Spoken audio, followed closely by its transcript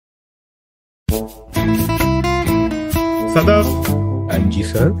Sadaf, जी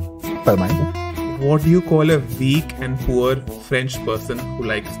sir, फरमाइए. what do you call a weak and poor French person who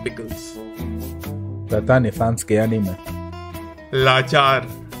likes pickles? पता नहीं, France गया नहीं मैं. लाचार.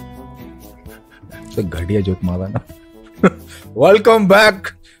 तो घटिया जोक मारा ना. Welcome back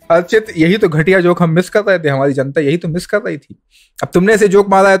Archit. यही तो घटिया जोक हम मिस कर रहे थे, हमारी जनता यही तो मिस कर रही थी. अब तुमने ऐसे जोक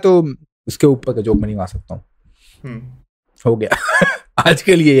मारा है तो उसके ऊपर का जोक मैं नहीं मार सकता हूँ. हो गया. आज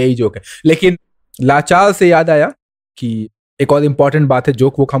के लिए यही जोक है. लेकिन लाचार से याद आया कि एक और इम्पोर्टेंट बात है.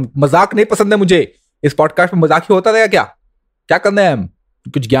 जोक वो हम मजाक नहीं पसंद है मुझे. इस पॉडकास्ट में मजाक ही होता रहेगा क्या? क्या करना है? हम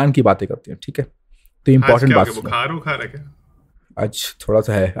कुछ ज्ञान की बातें करते हैं, ठीक है? तो इम्पोर्टेंट बात. बुखार उखार है क्या? आज थोड़ा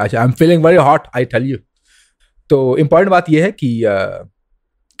सा है. आज I am feeling very hot, I tell you. तो इम्पोर्टेंट बात यह है कि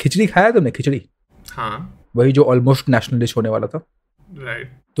खिचड़ी खाया तुमने? खिचड़ी, हाँ, वही जो ऑलमोस्ट नेशनल डिश होने वाला था.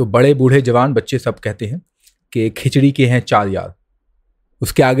 राइट. तो बड़े बूढ़े जवान बच्चे सब कहते हैं कि खिचड़ी के हैं 4 यार.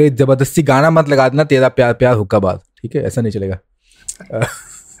 उसके आगे जबरदस्ती गाना मत लगा देना, तेरा प्यार प्यार हुक्का बात, ठीक है? ऐसा नहीं चलेगा.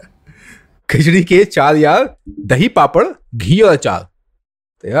 खिचड़ी के 4 यार, दही पापड़ घी और अचार.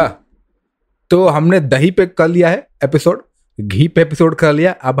 तो हमने दही पे कर लिया है एपिसोड, घी पे एपिसोड कर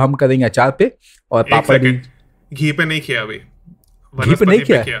लिया. अब हम करेंगे अचार पे और पापड़ भी. घी पे नहीं किया अभी. घी पे नहीं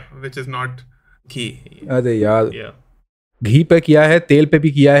किया, which is not घी. अरे यार, घी पे किया है, तेल पे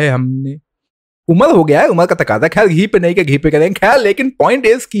भी किया है हमने. उम्र हो गया है, उम्र का तकाजा. खैर, घी पे नहीं किया, घी पे करेंगे. खैर, लेकिन पॉइंट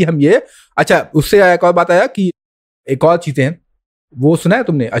इज कि हम ये, अच्छा, उससे एक और बात आया कि एक और चीजें हैं. वो सुना है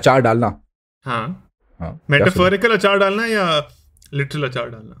तुमने, अचार डालना? हाँ. मेटाफोरिकल अचार डालना या लिटरल अचार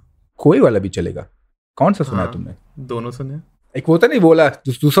डालना? कोई वाला भी चलेगा. कौन सा सुना है तुमने? दोनों सुने. एक वो तो नहीं बोला,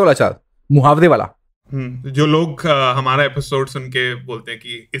 दूसरा वाला अचार, मुहावरे वाला. जो लोग हमारा एपिसोड सुन के बोलते हैं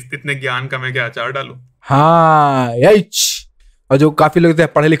कि इतने ज्ञान का मैं क्या अचार डालूं. हाँ, यही. और जो काफी लोग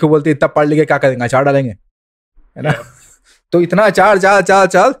पढ़े लिखे बोलते हैं, इतना पढ़ लिखे क्या करेंगे, अचार डालेंगे, है ना? तो इतना अचार.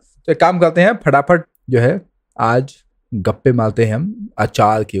 तो एक काम करते हैं, फटाफट जो है आज गप्पे मारते हैं हम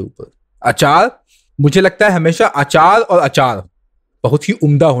अचार के ऊपर. अचार, मुझे लगता है हमेशा अचार और अचार बहुत ही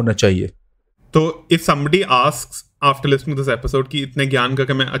उम्दा होना चाहिए. तो if somebody asks after listening to this episode कि इतने ज्ञान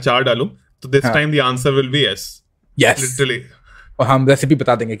का मैं अचार डालूं, तो this time the answer will be yes. Yes. Literally. और हम रेसिपी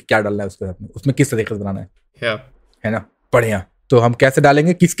बता देंगे कि क्या डालना है उसके साथ में, उसमें किस तरीके से बनाना है. Yeah. है ना? बढ़िया. तो हम कैसे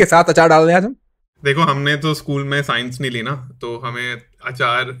डालेंगे, किसके साथ अचार डाल रहे हैं आज हम? देखो, हमने तो स्कूल में साइंस नहीं ली ना, तो हमें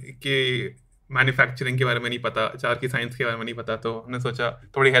अचार के मैन्युफैक्चरिंग के बारे में नहीं पता, अचार की साइंस के बारे में नहीं पता. तो हमने सोचा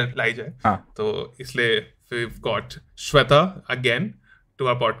थोड़ी हेल्प लाई जाए. हाँ. तो इसलिए we've got Swetha again to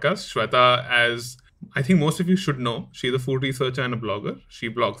our podcast. Swetha, as I think most of you should know, she's a food researcher and a blogger.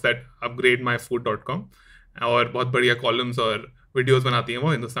 She blogs at upgrademyfood.com और बहुत बढ़िया कॉलम्स और वीडियोस बनाती हैं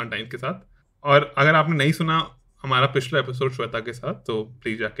वो हिंदुस्तान टाइम्स के साथ. और अगर आपने नहीं सुना हमारा पिछला एपिसोड श्वेता के साथ, तो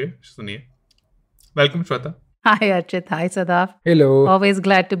प्लीज जाके सुनिए. Welcome Shweta. Hi Archit, hi Sadaf. Hello. Always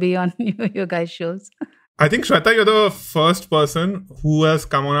glad to be on your guys' shows. I think Shweta, you're the first person who has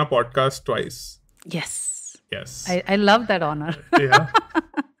come on our podcast twice. Yes. Yes. I love that honor. Yeah.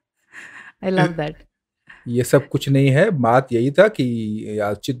 I love that. ये सब कुछ नहीं है. बात यही था कि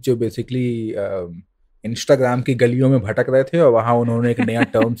अर्चित जो बेसिकली इंस्टाग्राम की गलियों में भटक रहे थे और वहां उन्होंने एक नया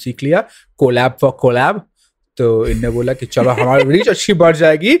टर्म सीख लिया, कोलैब फॉर कोलैब. तो इनने बोला कि चलो हमारी रीच अच्छी बढ़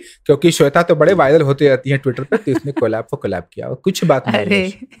जाएगी, क्योंकि श्वेता तो बड़े वायरल होते रहती हैं ट्विटर पे. तो इसने कोलैब फॉर कोलैब किया. और कुछ बात नहीं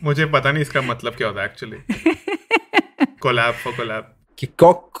है. मुझे पता नहीं इसका मतलब क्या होता है एक्चुअली. कोलैब फॉर कोलैब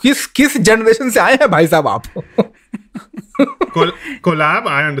किस जनरेशन से आए हैं भाई साहब आप? Collab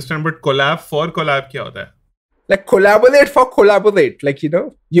I understand, but collab for collab क्या होता है? Like collaborate for collaborate, like, you know,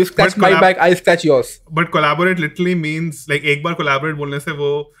 you scratch my back, I scratch yours. But collaborate literally means like एक बार collaborate बोलने से वो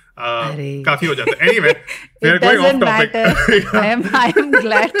काफी हो जाता है. Anyway, we are going off topic. I am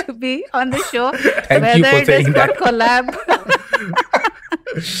glad to be on the show. Thank you for saying that. Collab.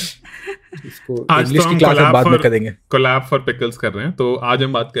 इसको English की क्लास में बाद में करेंगे. कोलैब फॉर पिकल्स कर रहे हैं. तो आज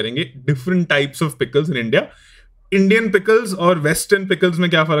हम बात करेंगे different types of pickles in India. Indian pickles और वेस्टर्न पिकल्स में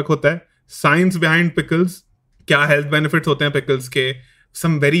क्या फर्क होता है, साइंस बिहाइंड पिकल्स, क्या हेल्थ बेनिफिट्स होते हैं पिकल्स के,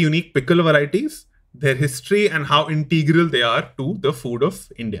 some very unique pickle varieties, there history and how integral they are to the food of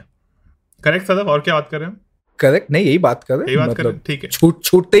India. Correct Sadaf? और क्या बात कर रहे हैं हम? करेक्ट नहीं, यही बात कर रहे हैं. मतलब ठीक है.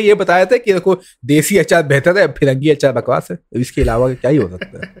 छूटते ही ये बताया था कि देखो देसी अचार बेहतर है, फिरंगी अचार बकवास है. इसके अलावा क्या ही हो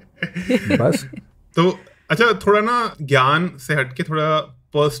सकता है. बस. तो अच्छा, थोड़ा ना ज्ञान से हटके थोड़ा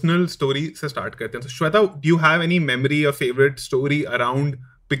पर्सनल स्टोरी से स्टार्ट करते हैं. तो Shweta, do you have any memory और favourite story around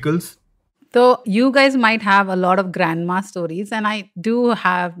pickles? So you guys might have a lot of grandma stories, and I do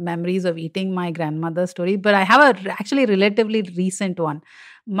have memories of eating my grandmother's story, but I have a actually relatively recent one.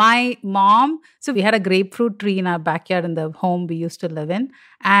 My mom, so we had a grapefruit tree in our backyard in the home we used to live in,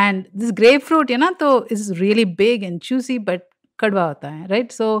 and this grapefruit, you know, so is really big and juicy, but kadwa hota hai,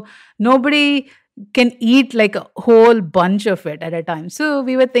 right? So nobody can eat like a whole bunch of it at a time. So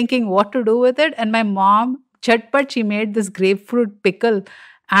we were thinking what to do with it, and my mom, chatpat, she made this grapefruit pickle,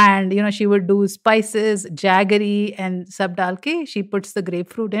 and she would do spices, jaggery, and sab dal ke she puts the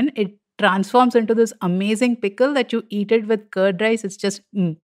grapefruit in. It transforms into this amazing pickle that you eat it with curd rice. It's just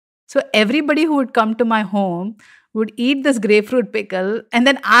So everybody who would come to my home would eat this grapefruit pickle and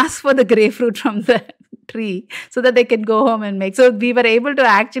then ask for the grapefruit from the tree so that they can go home and make. So we were able to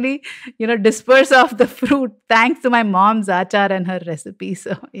actually, disperse off the fruit thanks to my mom's achar and her recipe.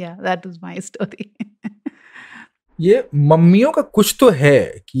 So yeah, that was my story. ये मम्मियों का कुछ तो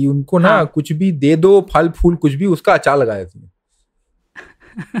है कि उनको ना कुछ भी दे दो, फल फूल कुछ भी, उसका अचार लगा देती है.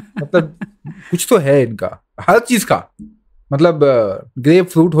 मतलब कुछ तो है इनका हर चीज का. मतलब ग्रेप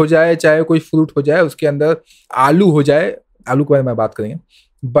फ्रूट हो जाए, चाहे कोई फ्रूट हो जाए, उसके अंदर आलू हो जाए, आलू के बारे में बात करेंगे,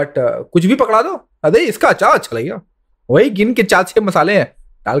 बट कुछ भी पकड़ा दो, अरे इसका अचार अच्छा लगेगा, वही गिन के 4-6 मसाले हैं,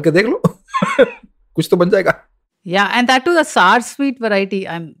 डाल के देख लो. कुछ तो बन जाएगा. Yeah, and that too, the sour sweet variety.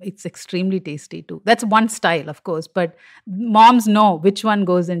 It's extremely tasty too. That's one style, of course, but moms know which one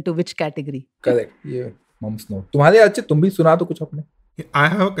goes into which category. Correct. Yeah, moms know. तुम्हारे अच्छे, तुम भी सुना तो कुछ अपने. I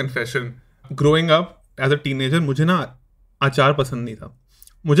have a confession. Growing up as a teenager, मुझे ना अचार पसंद नहीं था.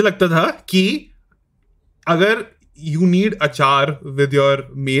 मुझे लगता था कि अगर you need अचार with your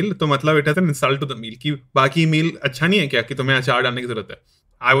meal, तो मतलब it is an insult to the meal, कि बाकी meal अच्छा नहीं है क्या कि तुम्हें अचार डालने की जरूरत है.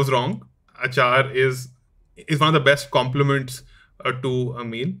 I was wrong. अचार is one of the best compliments to a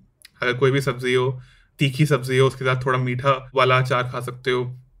meal. अगर कोई भी सब्जी हो, तीखी सब्जी हो, उसके साथ थोड़ा मीठा वाला अचार खा सकते हो,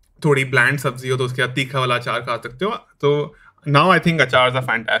 थोड़ी ब्लैंड सब्जी हो तो उसके साथ तीखा वाला अचार खा सकते हो. तो now I think achars are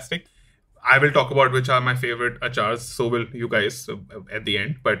fantastic. I will talk about which are my favorite achars, so will you guys at the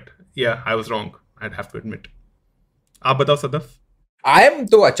end. But yeah, I was wrong, I'd have to admit. आप बताओ Sadaf. I am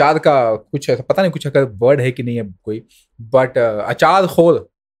तो अचार का कुछ पता नहीं, कुछ अगर वर्ड है कि नहीं है कोई, बट अचार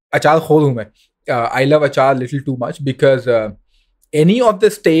खोर हूँ मैं. I love achar a little too much because any of the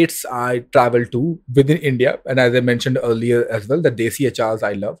states I travel to within India, and as I mentioned earlier as well, the desi achars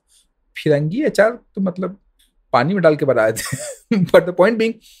I love. फिरंगी अचार तो मतलब पानी में डाल के बनाए थे. But the point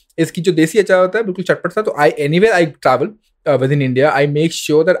being, इसकी जो देसी अचार होता है बिल्कुल चटपट सा. तो anywhere I travel within India, I make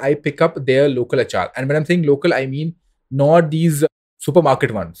sure that I pick up their local achar. And when I'm saying local, I mean not these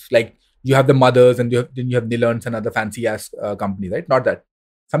supermarket ones. Like you have the Mothers and then you have Nilans and other fancy ass companies, right? Not that.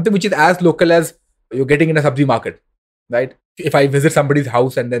 Something which is as local as you're getting in a sabzi market, right? If I visit somebody's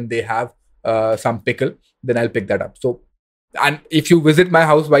house and then they have some pickle, then I'll pick that up. So, and if you visit my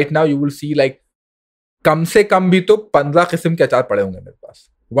house right now, you will see like कम से कम भी तो 15 किस्म के अचार पड़े होंगे मेरे पास.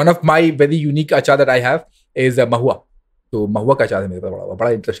 One of my very unique अचार that I have is mahua. तो mahua का अचार है मेरे पास,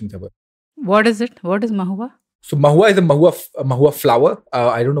 बड़ा interesting था. What is it? What is mahua? So mahua is a mahua flower.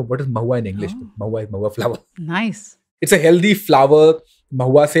 I don't know what is mahua in English. But mahua is mahua flower. Nice. It's a healthy flower.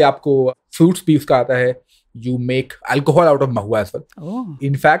 mahua से आपको fruits भी उसका आता है. You make alcohol out of mahua as well. Oh.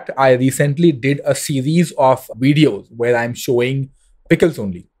 In fact, I recently did a series of videos where I'm showing pickles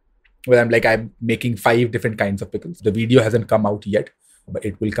only. Where I'm making 5 different kinds of pickles. The video hasn't come out yet, but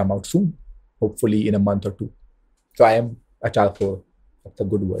it will come out soon. Hopefully in a month or 2. So I am achar for. That's a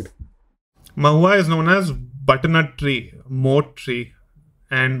good word. Mahua is known as butternut tree, moat tree,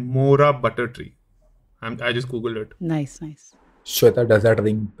 and mora butter tree. I just googled it. Nice. Swetha, does that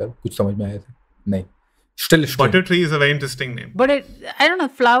ring bell? कुछ समझ में आया था? नहीं. Still. Butter tree is a very interesting name. But I don't know,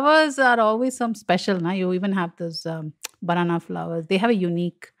 flowers are always some special, na? You even have those banana flowers. They have a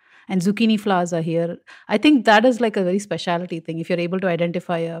unique, and zucchini flowers are here. I think that is like a very specialty thing. If you're able to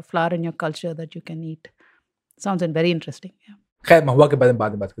identify a flower in your culture that you can eat. Sounds very interesting. Yeah. खैर महुआ के बारे में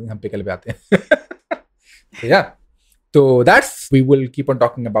बाद में बात करेंगे, हम pickle पे आते हैं. Yeah. So that's, we will keep on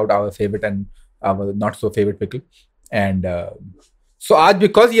talking about our favorite and our not so favorite pickle. And so आज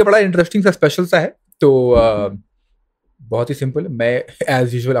because ये बड़ा इंटरेस्टिंग सा स्पेशल सा है, तो बहुत ही सिंपल. मैं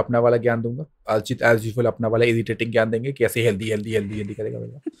एज यूजुअल अपना वाला ज्ञान दूंगा, अर्चित एज यूजुअल अपना वाला इरिटेटिंग ज्ञान देंगे कि ऐसे हेल्दी करेगा,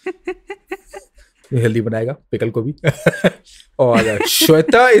 हेल्दी बनाएगा पिकल को भी. और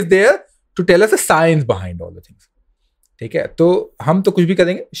Shweta is there to tell us the science behind all the things. ठीक है, तो हम तो कुछ भी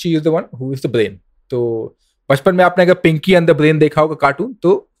करेंगे. She is the one who is the brain. तो बचपन में आपने अगर पिंकी एंड द ब्रेन देखा होगा कार्टून,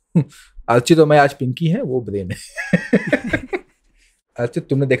 तो अर्चित तो मैं आज पिंकी है, वो ब्रेन है. अर्चित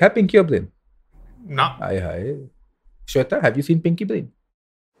तुमने देखा है पिंकी और ब्रेन? ना. हाय Swetha, have you seen Pinky Brain?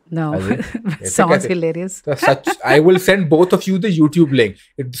 No. Sounds hilarious. I will send both of you the YouTube link.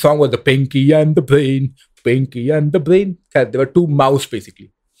 The song was the Pinky and the Brain. There were 2 mouse basically.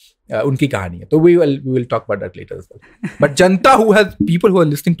 उनकी कहानी है. तो we will talk about that later as well. But Janata people who are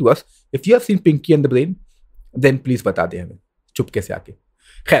listening to us, if you have seen Pinky and the Brain, then please बता दें हमें चुपके से आके.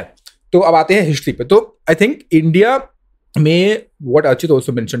 खैर, तो अब आते हैं हिस्ट्री पे. तो I think India में what Archit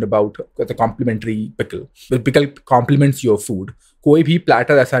also mentioned about the complimentary pickle. Pickle complements your food. कोई भी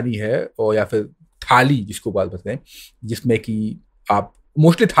प्लेटर ऐसा नहीं है, और या फिर थाली जिसको बात बताते हैं, जिसमें कि आप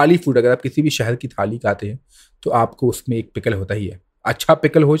मोस्टली थाली फूड, अगर आप किसी भी शहर की थाली खाते हैं तो आपको उसमें एक पिकल होता ही है. अच्छा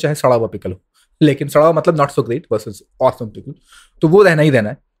पिकल हो चाहे सड़ा हुआ पिकल हो, लेकिन सड़ा हुआ मतलब not so great versus awesome pickle, तो वो रहना ही रहना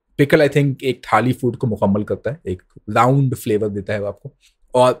है. पिकल आई थिंक एक थाली फूड को मुकम्मल करता है, एक राउंड फ्लेवर देता है वो आपको.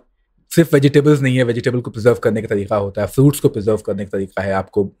 और सिर्फ वेजिटेबल्स नहीं है, वेजिटेबल को प्रिजर्व करने का तरीका होता है, फ्रूट्स को प्रिजर्व करने का तरीका है.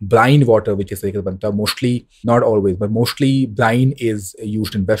 आपको ब्राइन वाटर विच इस तरीके से बनता है, mostly not always but mostly Bryan is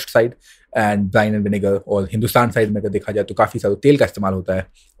used in west side and Bryan and vinegar. और हिंदुस्तान साइड में अगर देखा जाए तो काफ़ी सारा तेल का इस्तेमाल होता है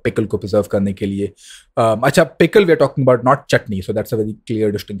पिकल को प्रिजर्व करने के लिए. अच्छा, pickle we are talking about not chutney, so that's a very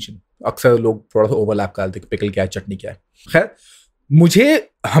clear distinction. अक्सर लोग थोड़ा सा ओवरलैप करते हैं, पिकल क्या है, चटनी क्या है. खैर,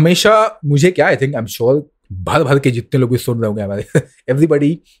 मुझे क्या, I think I am sure भर भर के जितने लोग भी सुन रहे होंगे हमारे,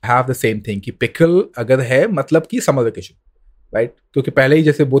 everybody have the same thing कि पिकल अगर है मतलब कि समर वेकेशन, राइट. क्योंकि पहले ही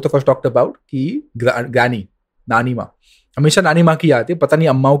जैसे both of us talked about कि ग्रैनी, नानी माँ, हमेशा नानी माँ की याद आती है, पता नहीं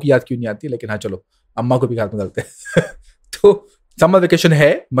अम्माओं की याद क्यों नहीं आती, लेकिन हाँ चलो अम्मा को भी हाथ में डालते हैं. तो समर वेकेशन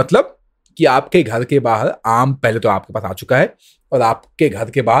है मतलब कि आपके घर के बाहर आम पहले तो आपके पास आ चुका है, और आपके घर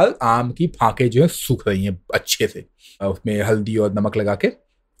के बाहर आम की फांके जो है सूख रही हैं अच्छे से, उसमें हल्दी और नमक लगा के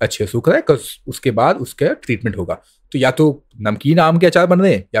अच्छे सूख रहा है. उसके बाद उसका ट्रीटमेंट होगा. तो या तो नमकीन आम के अचार बन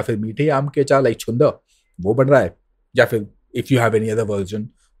रहे हैं, या फिर मीठे आम के अचार लाइक छुंदा वो बन रहा है, या फिर if you have any other version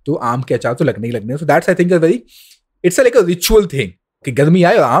तो आम के अचार तो लगने ही लगने. So that's I think it's like a ritual thing कि गर्मी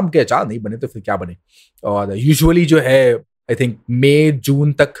आए और आम के अचार नहीं बने तो फिर क्या बने. और यूजुअली जो है आई थिंक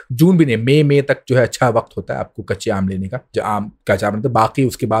जून भी नहीं, मई तक जो है अच्छा वक्त होता है आपको कच्चे आम लेने का, जो आम का अचार बनता है. बाकी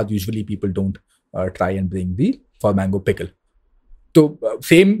उसके बाद usually people don't try and bring the for mango pickle. तो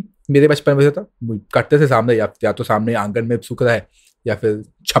सेम मेरे बचपन में था, कटते से सामने, या तो सामने आंगन में सूख रहा है या फिर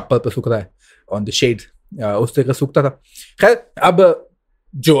छप्पर पर सूख रहा है ऑन द शेड, उस तरह का सूखता था. खैर, अब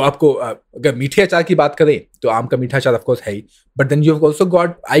जो आपको अगर मीठे अचार की बात करें तो आम का मीठा अचार ऑफ कोर्स है ही, but then you have also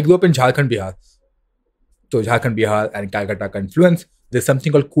got, I grow up in Jharkhand Bihar, तो झारखंड बिहार एंड कलकत्ता का influence. There is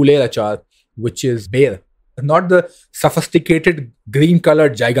something called कुलेर अचार व्हिच इज बेर, not the sophisticated green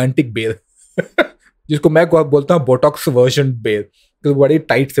coloured gigantic बेर जिसको मैं बोलता हूँ बोटॉक्स वर्जन बेर, तो बड़े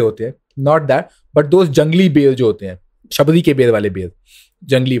टाइट से होते हैं, नॉट दैट, बट दोस्त जंगली बेर जो होते हैं, शबरी के बेर वाले बेर,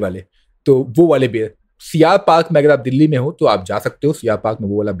 जंगली वाले, तो वो वाले बेर. सीआर पार्क में अगर आप दिल्ली में हो तो आप जा सकते हो, सीआर पार्क में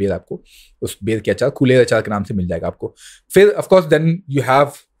वो वाला बेर आपको, उस बेर के अचार कुलेर अचार के नाम से मिल जाएगा आपको. फिर of course then you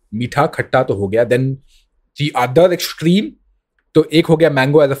have मीठा खट्टा तो हो गया. देन द अदर एक्सट्रीम, तो एक हो गया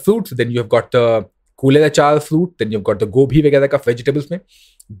mango as a fruit, then you have got the कुलेर अचार fruit, then you have got the गोभी वगैरह का वेजिटेबल्स में.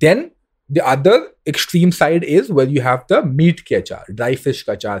 Then The other extreme side is where you have the meat के अचार, ड्राई फिश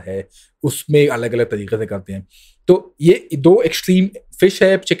का अचार है, उसमें अलग अलग तरीके से करते हैं. तो ये दो एक्सट्रीम, फिश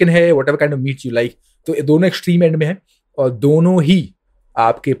है, चिकन है, whatever kind of meat you like, तो ये दोनों एक्सट्रीम एंड में है, और दोनों ही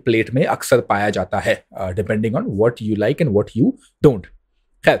आपके प्लेट में अक्सर पाया जाता है, depending on what you like and what you don't.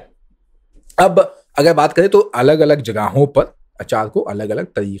 खैर, अब अगर बात करें तो अलग अलग जगहों पर अचार को अलग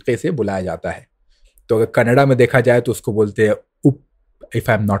अलग तरीके से बुलाया जाता है. तो अगर कनाडा में देखा जाए तो उसको बोलते हैं उप, if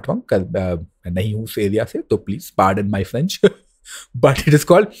I'm not wrong, मैं नहीं हूँ उस एरिया से तो please pardon my French, but it is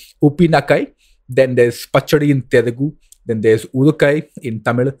called उपीनाकाई. Then there is pachadi in Telugu, then there is उरुकाई in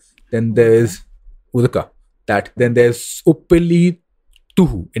Tamil, then there is Uruka that, then there is उप्पिली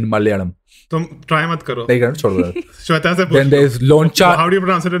तुहु इन मलयालम. तुम ट्राई मत करो, नहीं करना, छोड़ दो. श्वेता से पूछ. Then there is लोंचा. How do you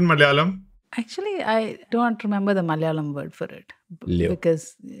pronounce it in Malayalam? Actually, I don't remember the Malayalam word for it because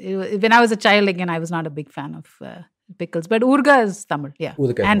when I was a child, again, I was not a big fan of pickles. But urga is Tamil, yeah.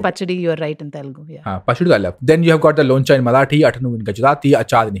 Urga and pachadi, you are right, in Telugu, yeah. हाँ, pachadi I love. Then you have got the loncha in Marathi, atanu in Gujarati,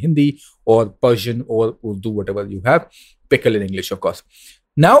 achar in Hindi, or Persian, or Urdu, whatever you have. Pickle in English, of course.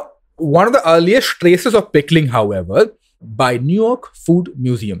 Now, one of the earliest traces of pickling, however, by New York Food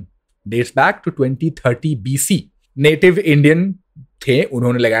Museum, dates back to 2030 BC. Native Indian थे,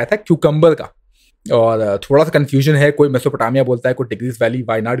 उन्होंने लगाया था cucumber का. और थोड़ा सा confusion है, कोई मेसोपोटामिया बोलता है, कोई टिग्रिस वैली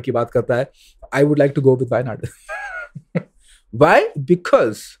वायनाड की बात करता है. I would like to go with Wayanad. Why?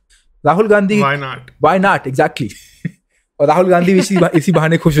 Because Rahul Gandhi. Why not exactly. और राहुल गांधी इसी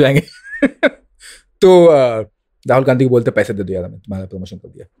बहाने खुश हो जाएंगे. तो राहुल गांधी को बोलते पैसे दे दो यार, हमें तुम्हारा प्रमोशन कर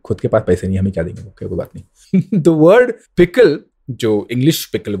दिया, खुद के पास पैसे नहीं, हमें क्या देंगे, कोई बात नहीं. द वर्ड पिकल, जो इंग्लिश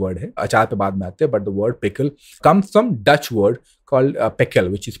पिकल वर्ड है, अचार पे बाद में आते हैं, but the word pickle comes from Dutch word called pickle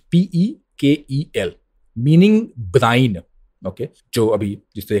which is PEKEL, meaning Bryan. Okay, जो अभी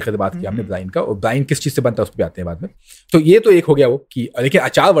जिस तरीके से बात की हमने ब्राइन का, और ब्राइन किस चीज से बनता है उस पर आते हैं बाद में. तो ये तो एक हो गया वो कि देखिए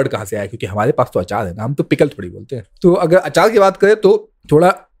अचार वर्ड कहाँ से आया, क्योंकि हमारे पास तो अचार है ना, हम तो पिकल थोड़ी बोलते हैं. तो अगर अचार की बात करें तो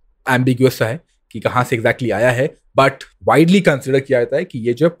थोड़ा एम्बिग्यूअस सा है कि कहाँ से एग्जैक्टली आया है. बट वाइडली कंसिडर किया जाता है कि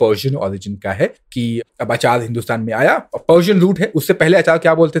ये जो पर्शियन ओरिजिन का है, कि अब अचार हिंदुस्तान में आया और पर्शियन रूट है। उससे पहले अचार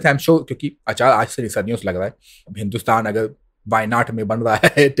क्या बोलते थे, आई एम श्योर, क्योंकि अचार आज से सदियों से लग रहा है। अब हिंदुस्तान अगर वायनाड में बन रहा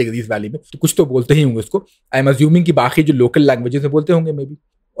है टिग्रीज वैली में, तो कुछ तो बोलते ही होंगे उसको। आई एम अज्यूमिंग कि बाकी जो लोकल लैंग्वेजेस में बोलते होंगे मे बी,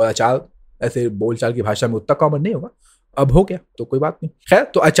 और अचार ऐसे बोलचाल की भाषा में उतना कॉमन नहीं होगा। अब हो गया तो कोई बात नहीं। खैर,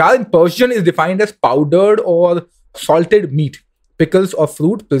 तो अचार in Persian is defined as powdered और salted meet, pickles of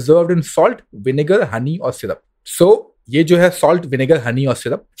fruit preserved in salt, vinegar, Honey और सिरप। सो ये जो है सॉल्ट, विनेगर, हनी और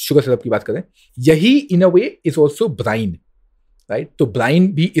सिरप, शुगर सिरप की बात करें, यही इन अ way is also Bryan, right. तो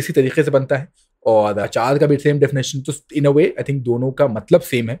ब्राइन भी इसी तरीके से बनता है और अचार का भी सेम डेफिनेशन। तो इन अ वे आई थिंक दोनों का मतलब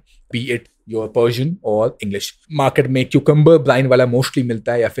सेम है, बी इट योर पर्शियन और इंग्लिश। मार्केट में क्यूकम्बर ब्राइन वाला मोस्टली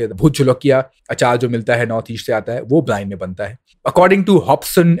मिलता है, या फिर भुज झुलकिया अचार जो मिलता है नॉर्थ ईस्ट से आता है, वो ब्राइन में बनता है। According to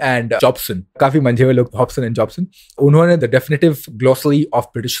Hobson and Jobson, काफी मंझे हुए लोग हॉब्सन एंड जॉब्सन, उन्होंने the definitive glossary of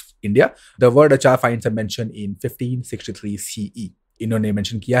British India, the word अचार finds a mention in 1563 CE। इन्होंने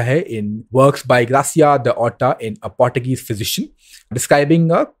मेंशन किया है इन works by gratia the ऑटा in a Portuguese physician,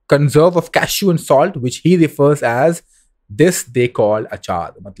 describing a conserve of cashew and salt which he refers as this they call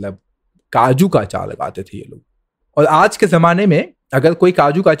अचार। मतलब काजू का अचार लगाते थे ये लोग। और आज के जमाने में अगर कोई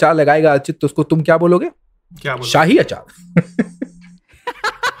काजू का अचार लगाएगा अर्चित, तो उसको तुम क्या बोलोगे? क्या बोलोगे? शाही अचार।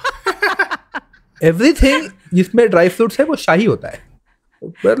 एवरीथिंग जिसमें ड्राई फ्रूट्स है वो शाही होता है।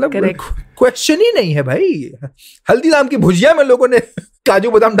 मतलब क्वेश्चन ही नहीं है भाई। हल्दीराम की भुजिया में लोगों ने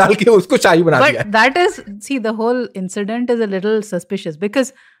काजू बादाम डाल के उसको शाही बना दिया। But that is, see, the whole incident is a little suspicious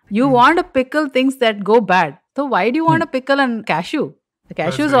because you want to pickle things that go bad. So why do you want to pickle on cashew? The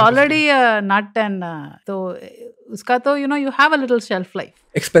cashew is already a nut, and so uska to, you know, you have a little shelf life.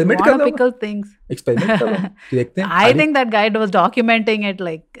 Experiment कर लो। Pickle things. Experiment कर लो, देखते हैं। I think that guy was documenting it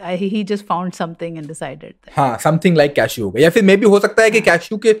like he just found something and decided that. हाँ, something like cashew होगा, या फिर may be हो सकता है कि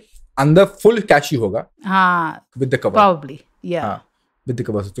cashew के अंदर फुल cashew होगा। हाँ, with the cover. Probably, yeah. हाँ, with the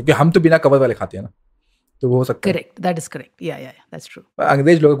cover, क्योंकि हम तो बिना कवर वाले खाते हैं ना, तो वो हो सकता है। Correct, that is correct. Yeah, that's true.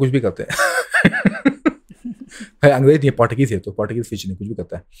 अंग्रेज लोग कुछ भी करते हैं। भाई अंग्रेज नहीं, पोर्टुगीज है, तो पोर्टुगीज फिश नहीं, कुछ भी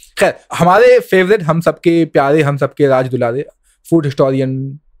करता है। खैर, हमारे फेवरेट, हम सबके प्यारे, हम सबके राज दुलारे फूड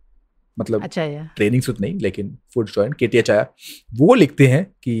हिस्टोरियन, मतलब ट्रेनिंग सूट नहीं लेकिन फूड हिस्टोरियन केटी अचाया, वो लिखते हैं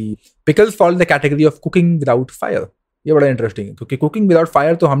कि pickles fall in the category of cooking without fire. ये बड़ा इंटरेस्टिंग है, क्योंकि कुकिंग विदाउट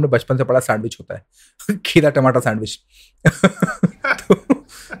फायर तो हमने बचपन से पढ़ा सैंडविच होता है, खीरा टमाटर सैंडविच।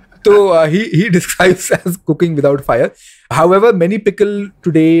 तो he describes as cooking without fire. However, many pickle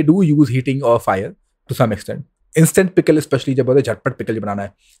today do use heating or fire to some extent. Instant pickle specially जब बोलते झटपट पिकल जब बनाना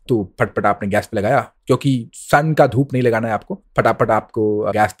है तो फटफट आपने गैस पे लगाया, क्योंकि सन का धूप नहीं लगाना है आपको, फटाफट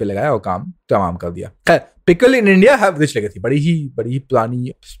आपको गैस पे लगाया और काम तमाम कर दिया। खैर, pickle in India have rich legacy, बड़ी ही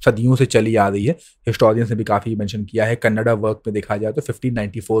पुरानी, सदियों से चली आ रही है। हिस्टोरियंस ने भी काफी मेंशन किया है। कन्नड़ा वर्क में देखा जाए तो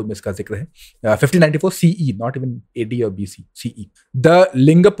 1594 में इसका जिक्र है, 1594 CE, नॉट इवन AD और BC, CE। द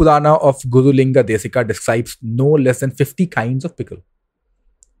लिंग पुराना of गुरुलिंगा देसिका describes no less than 50 kinds of pickle.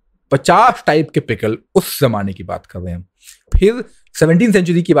 50 type के पिकल उस जमाने की बात कर रहे हैं। फिर 17th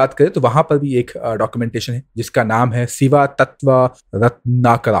सेंचुरी की बात करें तो वहां पर भी एक डॉक्यूमेंटेशन है जिसका नाम है शिवा तत्व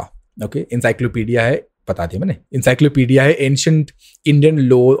रत्नाकरा। ओके, इंसाइक्लोपीडिया है, बता दिया मैंने, इंसाइक्लोपीडिया है एंशिएंट इंडियन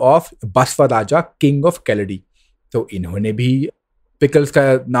लोर ऑफ बसवराजा किंग ऑफ कैलेडी। तो इन्होंने भी पिकल्स का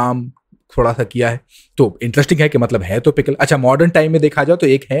नाम थोड़ा सा किया है। तो इंटरेस्टिंग है कि मतलब है तो पिकल। अच्छा, मॉडर्न टाइम में देखा जाए तो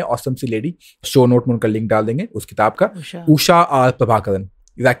एक है ऑसम सी लेडी, शो नोट में उनका लिंक डाल देंगे उस किताब का, उषा आर प्रभाकरन।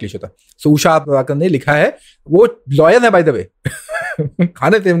 एग्जैक्टली श्वेता। सो उषा प्रभाकरन ने लिखा है, वो लॉयर है बाय द वे।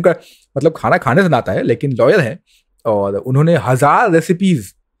 खाने से उनका मतलब खाना खाने से नाता है, लेकिन लॉयर है और उन्होंने 1000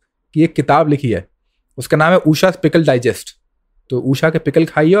 रेसिपीज की एक किताब लिखी है, उसका नाम है उषा पिकल डाइजेस्ट। तो उषा के पिकल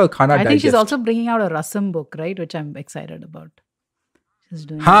खाइए और खाना digest. I think she's also bringing out a rasam book, right, which I'm excited about.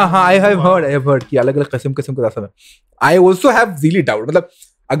 हाँ, I have heard कि अलग-अलग किस्म का रसम है। I also have really doubt, मतलब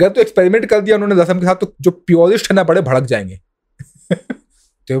अगर तो एक्सपेरिमेंट कर दिया उन्होंने रसम के साथ तो जो प्योरिस्ट है ना बड़े भड़क जाएंगे।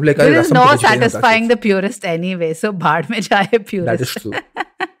 There is no satisfying the purist anyway, so भाड़ में जाए purist. That is true.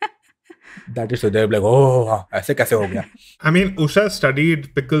 That is so they're like, oh, ऐसे कैसे हो गया? I mean, Usha studied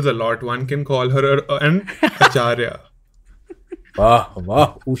pickles a lot. One can call her an acharya. वाह,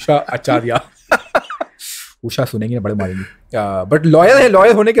 उषा आचार्य। उषा सुनेंगे बड़े मारेंगे। बट लॉयर है,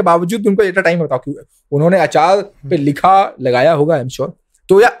 लॉयर होने के बावजूद उनको इतना टाइम बताओ क्यों उन्होंने अचार पे लिखा लगाया होगा, आई एम श्योर।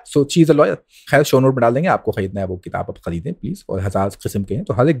 तो या सो ची इज अ लॉयर। खैर, शो नोट में डाल देंगे, आपको खरीदना है वो किताब आप खरीदें प्लीज। और 1000 किस्म के हैं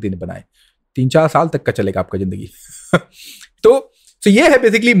तो हर एक दिन बनाए, 3-4 साल तक का चलेगा आपका जिंदगी। तो ये है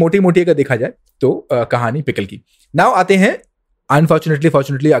बेसिकली मोटी मोटी अगर देखा जाए तो कहानी पिकल की। नाउ आते हैं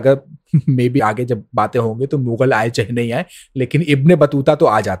अनफॉर्चुनेटली अगर मे बी आगे जब बातें होंगे तो मुगल आए चाहे नहीं आए, लेकिन इब्ने बतूता तो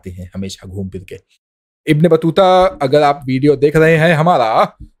आ जाते हैं हमेशा घूम फिर के। इब्ने बतूता अगर आप वीडियो देख रहे हैं हमारा,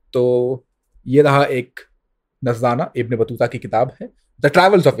 तो ये रहा एक नजराना इब्न बतूता की किताब है, the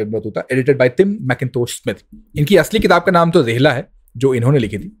travels of Ibn Battuta, edited by Tim Macintosh Smith. इनकी असली किताब का नाम तो रेहला है, जो इन्होंने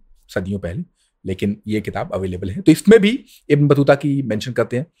लिखी थी सदियों पहले, लेकिन ये किताब अवेलेबल है। तो इसमें भी इब्न बतूता की मेंशन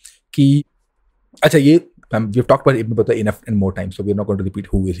करते हैं कि अच्छा, ये we have talked about Ibn Battuta enough and more time, so we are not going to repeat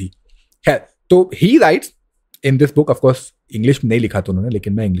who is he. है तो ही rights in this book, of course English में नहीं लिखा था उन्होंने,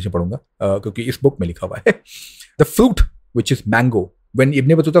 लेकिन मैं इंग्लिश में पढ़ूंगा क्योंकि इस बुक में लिखा हुआ है। The fruit which is mango, when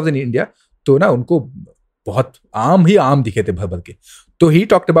Ibn Battuta was in India, तो ना उनको बहुत आम दिखे थे भर भर के। तो he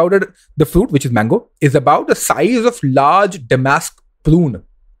talked about it, the fruit which is mango is about the size of large डमास्क prune,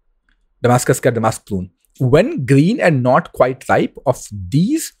 Damascus का damask prune. When green and not quite ripe,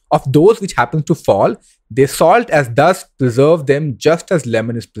 of those which happen to fall, they salt as thus preserve them, just as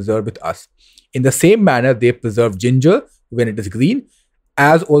lemon is preserved with us. In the same manner, they preserve ginger when it is green,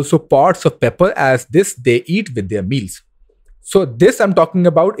 as also pods of pepper, as this they eat with their meals. So this I'm talking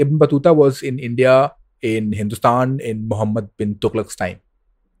about, Ibn Battuta was in India, in Hindustan, in Muhammad bin Tughlaq's time.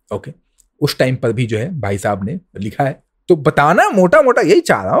 Okay, उस time पर भी जो है भाई साहब ने लिखा है। तो बताना मोटा मोटा यही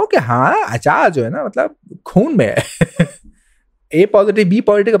चाह रहा हूँ कि हाँ, अचार जो है ना, मतलब खून में है। ए पॉजिटिव बी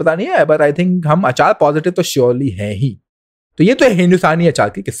पॉजिटिव का पता नहीं है, बट आई थिंक हम अचार पॉजिटिव तो श्योरली है ही। तो ये तो है हिंदुस्तानी अचार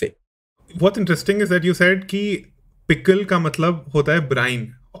के किस्से। What's interesting is that you said कि pickle का मतलब होता है brine,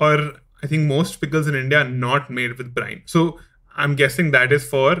 और I think most pickles in India are not made with brine. So I'm guessing that is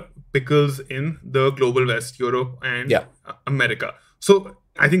for pickles in the global West, Europe and America. So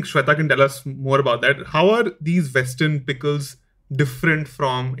I think Swetha can tell us more about that. How are these Western pickles different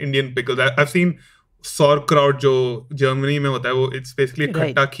from Indian pickles? I've seen sauerkraut, जो Germany में होता है, वो it's basically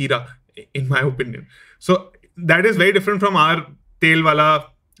खट्टा खीरा, in my opinion. So that is very different from our तेल वाला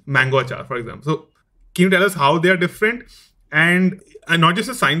mango achar, for example. So can you tell us how they are different, and not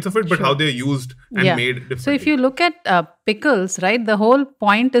just the science of it, but how they're used and made differently? So if you look at pickles, right, the whole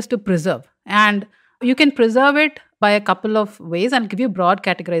point is to preserve, and you can preserve it by a couple of ways. I'll give you a broad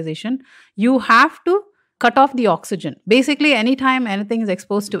categorization. You have to cut off the oxygen. Basically, anytime anything is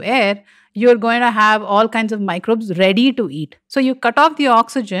exposed to air, you're going to have all kinds of microbes ready to eat. So you cut off the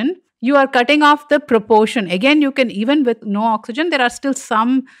oxygen, you are cutting off the proportion. Again, you can, even with no oxygen, there are still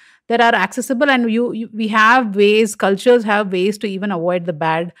some that are accessible, and we have ways, cultures have ways to even avoid the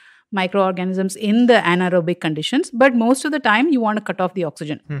bad microorganisms in the anaerobic conditions, but most of the time you want to cut off the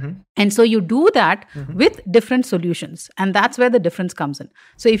oxygen. And so you do that with different solutions, and that's where the difference comes in.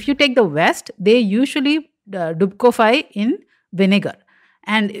 So if you take the West, they usually dubkofy in vinegar,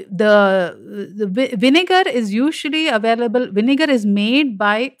 and the vinegar is usually available. Vinegar is made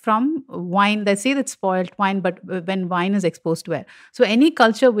from wine. They say it's spoiled wine, but when wine is exposed to air. So any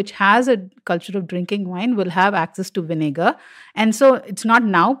culture which has a culture of drinking wine will have access to vinegar. And so it's not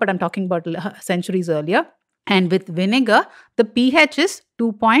now, but I'm talking about centuries earlier. And with vinegar, the pH is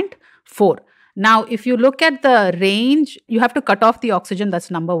 2.4. Now, if you look at the range, you have to cut off the oxygen.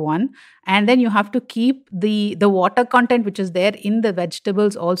 That's number one. And then you have to keep the water content, which is there in the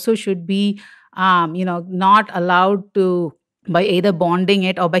vegetables, also should be, not allowed to, by either bonding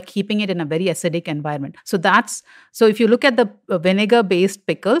it or by keeping it in a very acidic environment. So if you look at the vinegar-based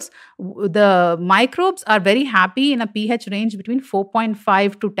pickles, the microbes are very happy in a pH range between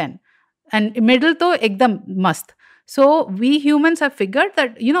 4.5 to 10. And middle to ekdam mast. So we humans have figured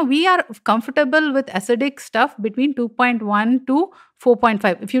that, we are comfortable with acidic stuff between 2.1 to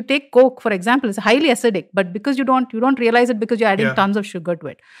 4.5. If you take Coke, for example, it's highly acidic, but because you don't realize it because you're adding tons of sugar to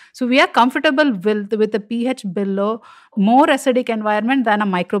it. So we are comfortable with a pH below more acidic environment than a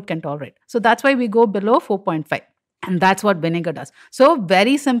microbe can tolerate. So that's why we go below 4.5. And that's what vinegar does. So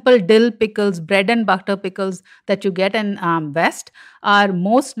very simple dill pickles, bread and butter pickles that you get in West are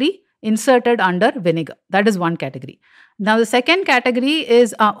mostly inserted under vinegar. That is one category. Now, the second category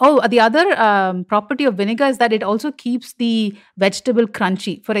is, the other property of vinegar is that it also keeps the vegetable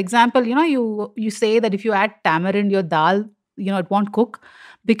crunchy. For example, you say that if you add tamarind, your dal, it won't cook,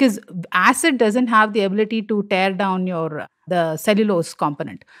 because acid doesn't have the ability to tear down the cellulose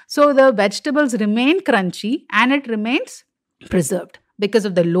component. So the vegetables remain crunchy and it remains preserved because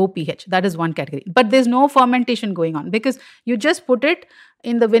of the low pH. That is one category. But there's no fermentation going on because you just put it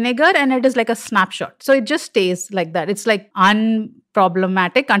in the vinegar and it is like a snapshot. So it just stays like that. It's like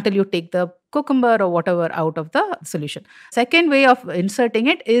unproblematic until you take the cucumber or whatever out of the solution. Second way of inserting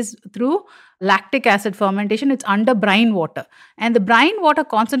it is through lactic acid fermentation. It's under brine water. And the brine water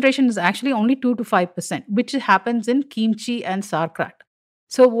concentration is actually only 2 to 5%, which happens in kimchi and sauerkraut.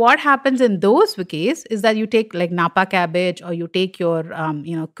 So what happens in those cases is that you take like napa cabbage or you take your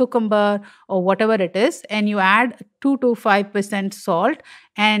cucumber or whatever it is, and you add 2 to 5% salt,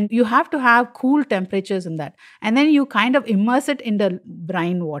 and you have to have cool temperatures in that. And then you kind of immerse it in the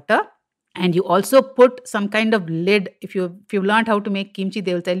brine water. And you also put some kind of lid. If you've learned how to make kimchi,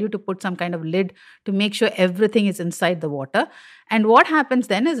 they will tell you to put some kind of lid to make sure everything is inside the water. And what happens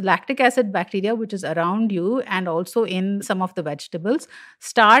then is lactic acid bacteria, which is around you and also in some of the vegetables,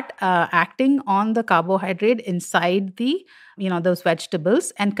 start acting on the carbohydrate inside the those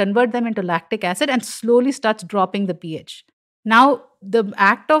vegetables and convert them into lactic acid and slowly starts dropping the pH. Now, the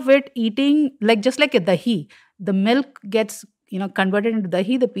act of it eating, like just like a dahi, the milk gets converted into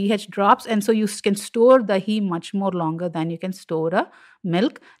dahi, the pH drops, and so you can store dahi much more longer than you can store a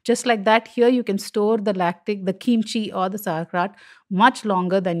milk. Just like that, here you can store the kimchi or the sauerkraut much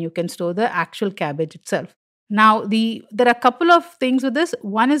longer than you can store the actual cabbage itself. Now, there are a couple of things with this.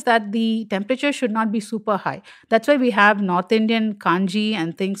 One is that the temperature should not be super high. That's why we have North Indian kanji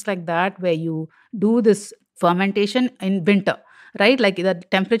and things like that, where you do this fermentation in winter, right? Like the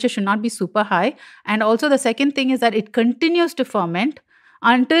temperature should not be super high. And also the second thing is that it continues to ferment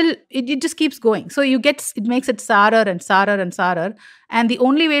until it just keeps going. So it makes it sourer and sourer and sourer. And the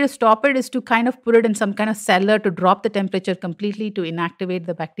only way to stop it is to kind of put it in some kind of cellar to drop the temperature completely to inactivate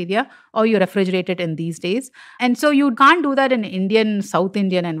the bacteria, or you refrigerate it in these days. And so you can't do that in South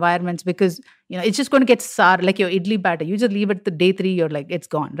Indian environments because, it's just going to get sour, like your idli batter. You just leave it the day 3, you're like, it's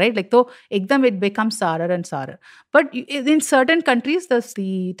gone, right? Like, so ekdam it becomes sourer and sourer. But in certain countries,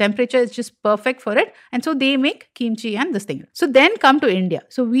 the temperature is just perfect for it. And so they make kimchi and this thing. So then come to India.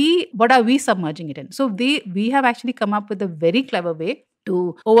 So what are we submerging it in? So we have actually come up with a very clever way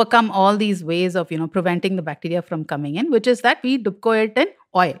to overcome all these ways of, preventing the bacteria from coming in, which is that we dipco it in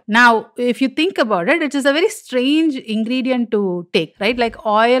oil. Now, if you think about it, it is a very strange ingredient to take, right? Like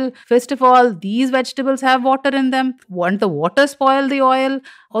oil, first of all, these vegetables have water in them. Won't the water spoil the oil?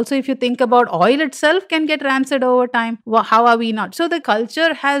 Also, if you think about oil itself can get rancid over time. Well, how are we not? So the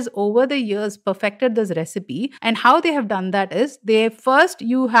culture has over the years perfected this recipe. And how they have done that is you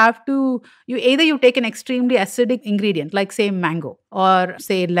take an extremely acidic ingredient, like say mango or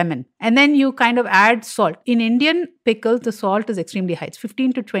say lemon, and then you kind of add salt. In Indian pickles, the salt is extremely high. It's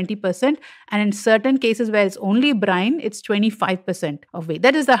 15 to 20%. And in certain cases where it's only brine, it's 25% of weight.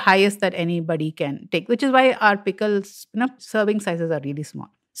 That is the highest that anybody can take, which is why our pickles, serving sizes are really small.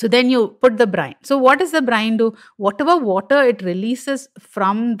 So then you put the brine. So what does the brine do? Whatever water it releases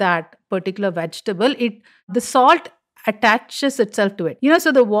from that particular vegetable, the salt attaches itself to it.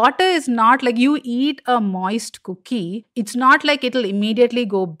 So the water is not like you eat a moist cookie. It's not like it'll immediately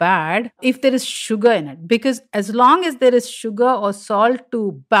go bad if there is sugar in it, because as long as there is sugar or salt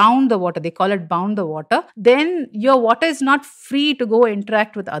to bound the water, they call it bound the water, then your water is not free to go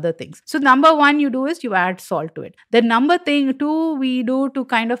interact with other things. So number one you do is you add salt to it. The number two we do to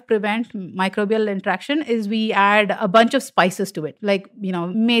kind of prevent microbial interaction is we add a bunch of spices to it, like,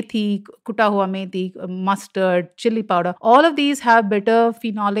 methi, kuta hua methi, mustard, chili powder. All of these have bitter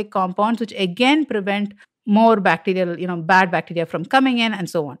phenolic compounds, which again prevent more bacterial, bad bacteria from coming in and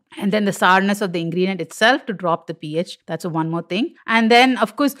so on. And then the sourness of the ingredient itself to drop the pH. That's one more thing. And then,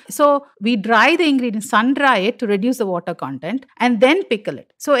 of course, so we dry the ingredient, sun dry it to reduce the water content, and then pickle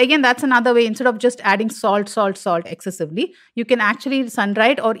it. So again, that's another way. Instead of just adding salt excessively, you can actually sun dry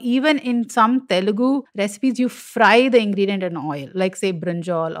it, or even in some Telugu recipes, you fry the ingredient in oil, like say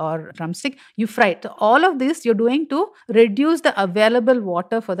brinjal or drumstick, you fry it. So all of this you're doing to reduce the available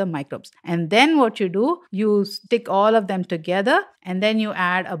water for the microbes. And then what you do, you stick all of them together, and then you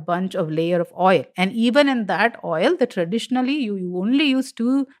add a bunch of layer of oil. And even in that oil, traditionally you only use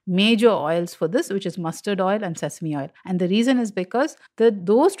 2 major oils for this, which is mustard oil and sesame oil. And the reason is because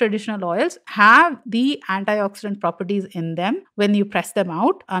those traditional oils have the antioxidant properties in them when you press them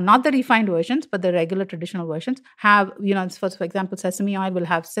out. Not the refined versions, but the regular traditional versions have, for example, sesame oil will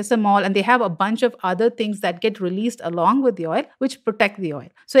have sesamol, and they have a bunch of other things that get released along with the oil, which protect the oil.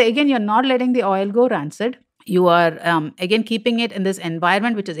 So again, you're not letting the oil go rancid. You are, again, keeping it in this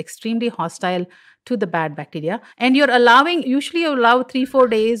environment, which is extremely hostile to the bad bacteria. And usually you allow 3-4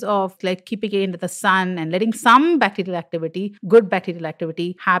 days of like keeping it into the sun and letting some good bacterial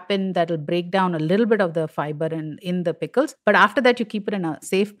activity happen that will break down a little bit of the fiber in the pickles. But after that, you keep it in a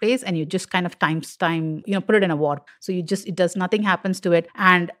safe place and you just kind of put it in a wart. So nothing happens to it.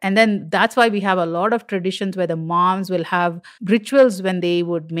 And then that's why we have a lot of traditions where the moms will have rituals when they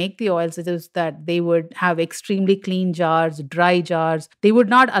would make the oils. It is that they would have extremely clean jars, dry jars. They would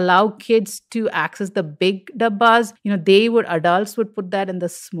not allow kids to access the big dabbas. Adults would put that in the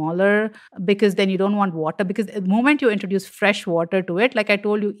smaller, because then you don't want water, because the moment you introduce fresh water to it, like I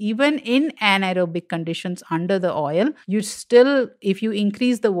told you, even in anaerobic conditions under the oil, you still, if you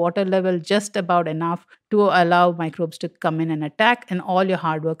increase the water level just about enough to allow microbes to come in and attack, and all your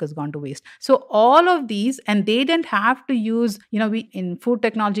hard work has gone to waste. So all of these, and they didn't have to use, we in food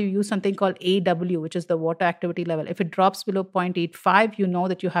technology, we use something called AW, which is the water activity level. If it drops below 0.85, you know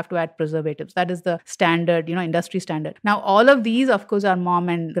that you have to add preservatives. That is the standard, industry standard. Now, all of these, of course, our mom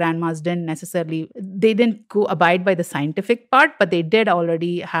and grandmas they didn't go abide by the scientific part, but they did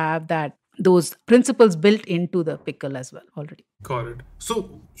already have those principles built into the pickle as well already. Got it.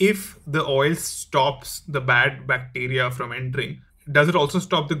 So if the oil stops the bad bacteria from entering, does it also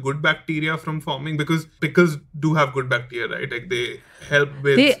stop the good bacteria from forming? Because pickles do have good bacteria, right? Like they help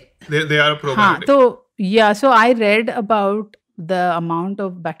with, they are a probiotic. So I read about the amount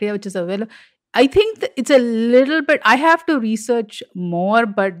of bacteria which is available. I think it's a little bit, I have to research more,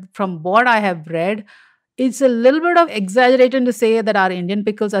 but from what I have read, it's a little bit of exaggeration to say that our Indian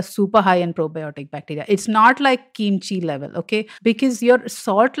pickles are super high in probiotic bacteria. It's not like kimchi level, okay? Because your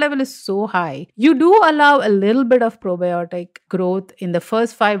salt level is so high. You do allow a little bit of probiotic growth in the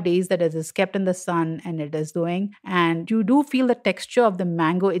first 5 days that it is kept in the sun and it is doing. And you do feel the texture of the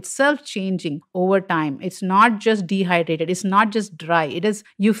mango itself changing over time. It's not just dehydrated. It's not just dry. It is,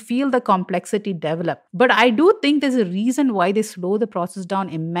 you feel the complexity develop. But I do think there's a reason why they slow the process down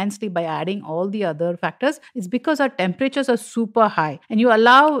immensely by adding all the other factors. It's because our temperatures are super high, and you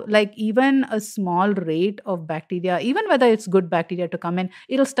allow like even a small rate of bacteria, even whether it's good bacteria, to come in,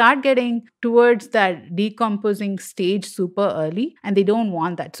 it'll start getting towards that decomposing stage super early, and they don't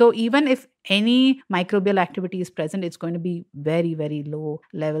want that. So even if any microbial activity is present, it's going to be very, very low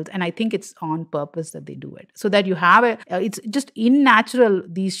levels. And I think it's on purpose that they do it, so that you have it's just unnatural.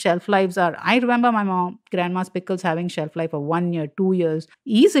 These shelf lives are, I remember my grandma's pickles having shelf life of 1 year, 2 years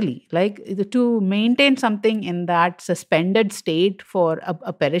easily. Like to maintain something in that suspended state for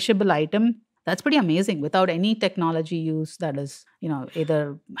a perishable item, that's pretty amazing without any technology use that is,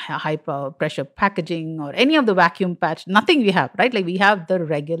 either high pressure packaging or any of the vacuum patch, nothing we have, right? Like we have the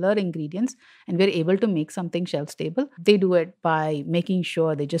regular ingredients and we're able to make something shelf stable. They do it by making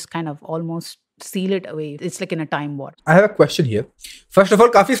sure they just kind of almost seal it away. It's like in a time warp. I have a question here. First of all,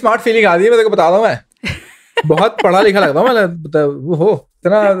 काफी smart feeling आ रही है, मैं तेरे को बता रहा हूँ मैं बहुत पढ़ा लिखा लगता हूँ मैं, वो हो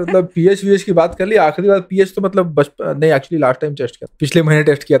इतना मतलब पीएच की बात कर ली. आखिरी बार पीएच तो मतलब नहीं, एक्चुअली लास्ट टाइम टेस्ट किया, पिछले महीने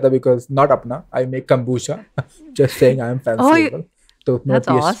टेस्ट किया था, बिकॉज नॉट अपना, I make kombucha, just saying I am fancy level, तो मैं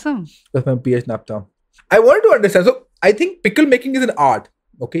पीएच नापता हूँ. I want to understand, so I think pickle making is an art,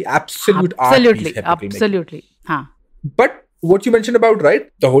 okay, absolute absolutely हाँ. But what you mentioned about, right,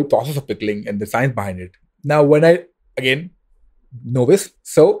 the whole process of pickling and the science behind it. Now when I, again, novice,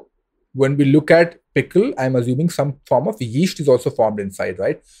 so when we look at pickle, I'm assuming some form of yeast is also formed inside,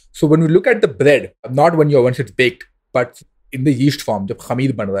 right? So when we look at the bread, not once it's baked, but in the yeast form, jab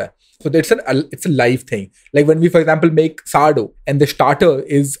khameer ban raha hai. So it's a live thing. Like when we, for example, make sourdough and the starter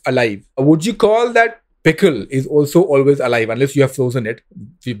is alive, would you call that pickle is also always alive unless you have frozen it?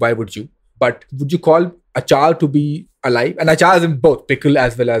 Why would you? But would you call Achaar to be alive? And Achaar is in both pickle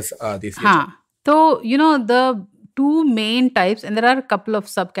as well as this. So, the two main types, and there are a couple of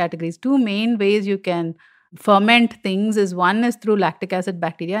subcategories, two main ways you can ferment things is, one is through lactic acid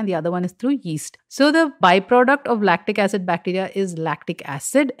bacteria and the other one is through yeast. So the byproduct of lactic acid bacteria is lactic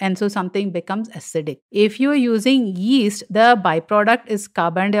acid, and so something becomes acidic. If you are using yeast, the byproduct is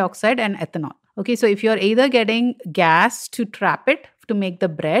carbon dioxide and ethanol. Okay, so if you're either getting gas to trap it to make the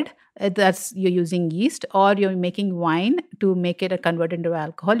bread, that's you're using yeast, or you're making wine to make it convert into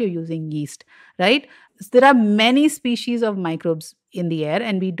alcohol, you're using yeast, right? So there are many species of microbes in the air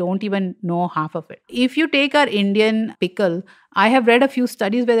and we don't even know half of it. If you take our Indian pickle, I have read a few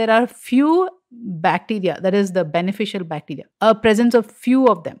studies where there are few bacteria, that is the beneficial bacteria, a presence of few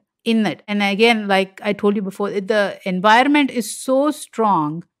of them in it. And again, like I told you before, the environment is so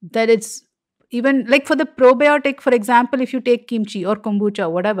strong that it's even like for the probiotic, for example, if you take kimchi or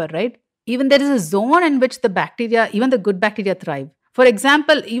kombucha, whatever, right? Even there is a zone in which the bacteria, even the good bacteria, thrive. For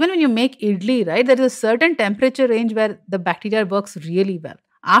example, even when you make idli, right, there is a certain temperature range where the bacteria works really well.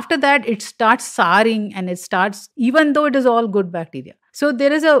 After that, it starts souring and it starts, even though it is all good bacteria. So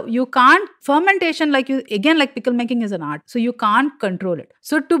there is you can't, fermentation, like pickle making is an art. So you can't control it.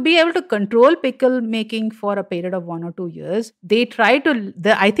 So to be able to control pickle making for a period of 1 or 2 years, they try to,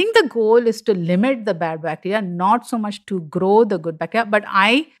 I think the goal is to limit the bad bacteria, not so much to grow the good bacteria. But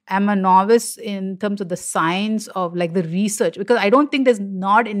I am a novice in terms of the science of like the research, because I don't think there's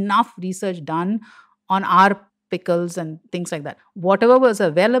not enough research done on our pickles and things like that. Whatever was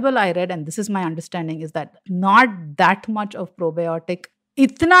available, I read, and this is my understanding, is that not that much of probiotic.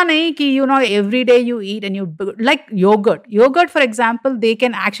 Itna nahi ki, every day you eat and you, like yogurt. Yogurt, for example, they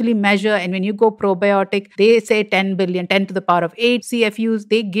can actually measure, and when you go probiotic, they say 10 to the power of 8 CFUs,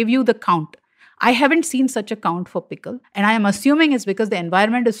 they give you the count. I haven't seen such a count for pickle. And I am assuming it's because the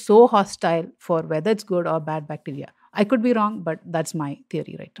environment is so hostile for whether it's good or bad bacteria. I could be wrong, but that's my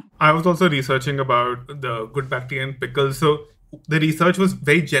theory right now. I was also researching about the good bacteria in pickles. So the research was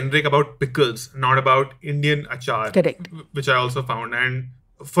very generic about pickles, not about Indian achar. Correct. Which I also found. And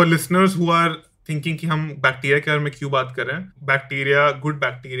for listeners who are thinking कि हम bacteria के बारे में क्यों बात कर रहे हैं, bacteria, good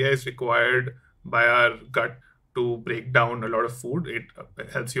bacteria is required by our gut to break down a lot of food.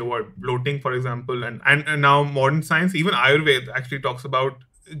 It helps you avoid bloating, for example. And now modern science, even Ayurveda actually talks about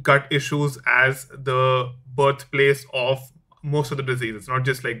gut issues as the birthplace of most of the diseases, not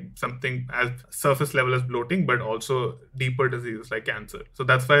just like something as surface level as bloating, but also deeper diseases like cancer. So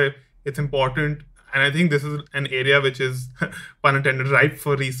that's why it's important. And I think this is an area which is, pun intended, ripe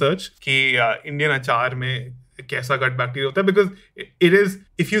for research. कि Indian achar में कैसा gut bacteria होता है, because it is,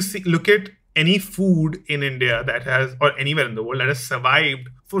 if you look at any food in India that has, or anywhere in the world that has survived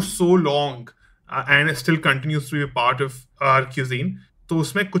for so long and it still continues to be a part of our cuisine, तो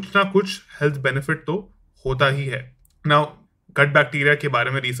उसमें कुछ ना कुछ health benefit तो होता ही है. Now, gut bacteria के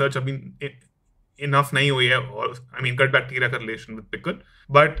बारे में research अभी enough नहीं हुई है, और I mean gut bacteria का relation with pickle.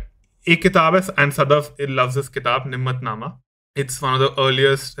 But एक किताब है, and Sadaf loves this किताब, निम्मतनामा. It's one of the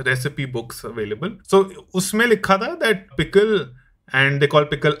earliest recipe books available. So उसमें लिखा था that pickle, and they call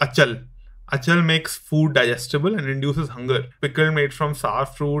pickle achal. Achal makes food digestible and induces hunger. Pickle made from sour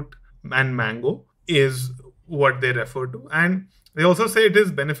fruit and mango is what they refer to. And they also say it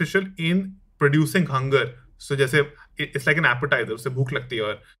is beneficial in producing hunger. So जैसे it's like an appetizer, उससे भूख लगती है,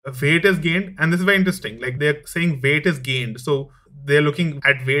 और weight is gained. And this is very interesting. Like they're saying weight is gained. So they're looking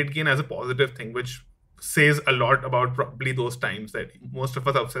at weight gain as a positive thing, which says a lot about probably those times that most of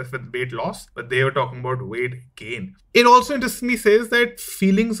us are obsessed with weight loss, but they were talking about weight gain. It also interestingly says that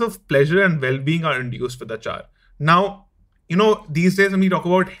feelings of pleasure and well-being are induced with achar. Now, you know, these days when we talk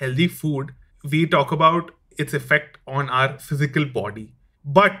about healthy food, we talk about its effect on our physical body.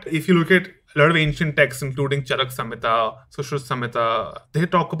 But if you look at a lot of ancient texts, including Charak Samhita, Sushruta Samhita, they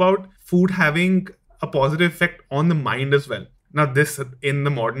talk about food having a positive effect on the mind as well. Now, this in the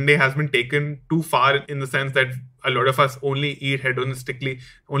modern day has been taken too far in the sense that a lot of us only eat hedonistically,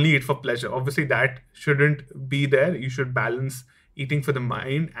 only eat for pleasure. Obviously, that shouldn't be there. You should balance eating for the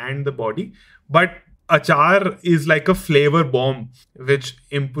mind and the body. But achar is like a flavor bomb, which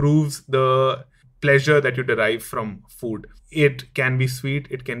improves the pleasure that you derive from food. It can be sweet,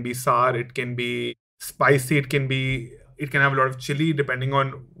 it can be sour, it can be spicy, it can have a lot of chili depending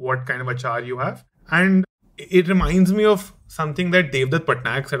on what kind of achar you have. And it reminds me of something that Devdutt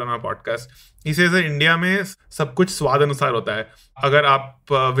Patnaik said on our podcast. He says that India में सब कुछ स्वाद अनुसार होता है. अगर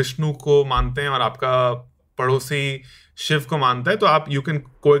आप विष्णु को मानते हैं और आपका पड़ोसी शिव को मानता है, तो आप you can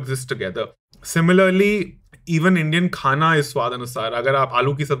coexist together. Similarly, even Indian खाना is स्वाद अनुसार. अगर आप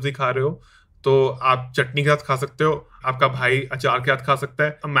आलू की सब्जी खा रहे हो, तो आप चटनी के साथ खा सकते हो, आपका भाई अचार के साथ खा सकता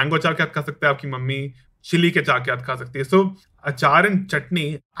है, मैंगो अचार के साथ खा सकता है, आपकी मम्मी चिली के अचार के साथ खा सकती है. So अचार and chutney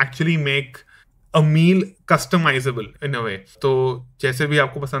actually make a meal customizable in a way. तो जैसे भी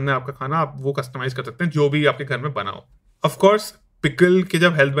आपको पसंद है आपका खाना, आप वो कस्टमाइज कर सकते हैं जो भी आपके घर में बना हो. Of course, पिकल के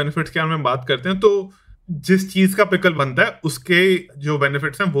जब हेल्थ बेनिफिट्स के बारे में बात करते हैं, तो जिस चीज का पिकल बनता है उसके जो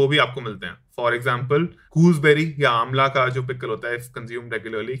बेनिफिट्स हैं वो भी आपको मिलते हैं. फॉर एग्जाम्पल, गूसबेरी या आंवला का जो पिकल होता है, if consumed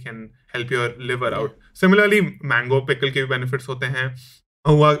regularly, can help your liver out. Similarly, mango pickle के भी बेनिफिट्स होते हैं,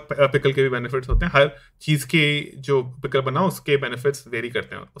 हुआ पिकल के भी बेनिफिट्स होते हैं. हर चीज के जो पिकल बना उसके बेनिफिट्स वेरी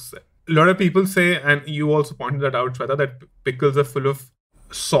करते हैं उससे. lot of people say, and you also pointed that out, Swetha, that pickles are full of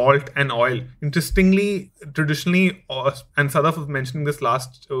salt and oil. Interestingly, traditionally, and Sadaf was mentioning this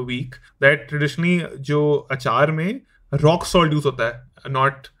last week, that traditionally जो अचार में rock salt use होता है,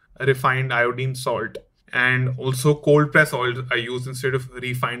 not refined iodine salt. And also cold press oils are used instead of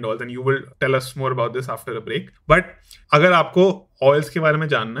refined oils. And you will tell us more about this after a break. But अगर आपको oils के बारे में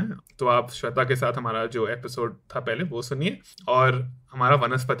जानना है, तो आप श्वेता के साथ हमारा जो एपिसोड था पहले वो सुनिए, और हमारा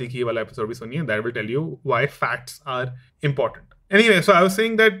वनस्पति की वाला एपिसोड भी सुनिए. That will tell you why fats are important. Anyway, so I was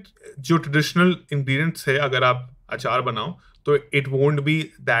saying that जो traditional ingredients है, अगर आप अचार बनाओ, तो it won't be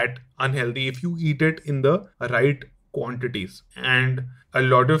that unhealthy if you eat it in the right quantities. And a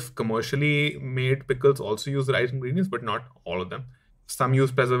lot of commercially made pickles also use the right ingredients, but not all of them. Some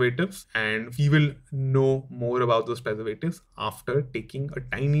use preservatives, and we will know more about those preservatives after taking a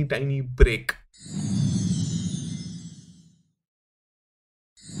tiny break.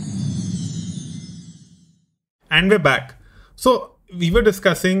 And we're back. So we were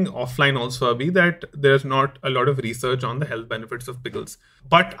discussing offline also, Avey, that there's not a lot of research on the health benefits of pickles.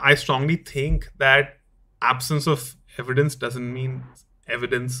 But I strongly think that absence of evidence doesn't mean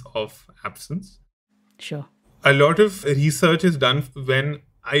evidence of absence. Sure. A lot of research is done when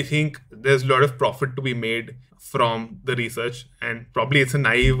I think there's a lot of profit to be made from the research, and probably it's a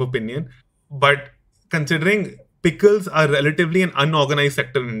naive opinion. But considering pickles are relatively an unorganized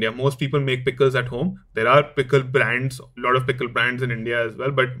sector in India, most people make pickles at home. There are pickle brands, a lot of pickle brands in India as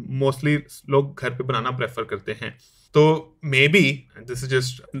well, but mostly लोग घर पे बनाना prefer करते हैं. So maybe, and this is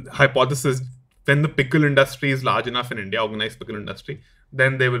just hypothesis, when the pickle industry is large enough in India, organized pickle industry,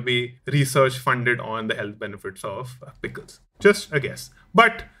 then there will be research funded on the health benefits of pickles. Just a guess.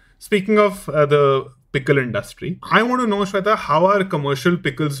 But speaking of the pickle industry, I want to know, Swetha, how are commercial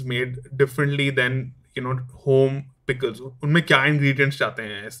pickles made differently than, home pickles? उनमें क्या ingredients जाते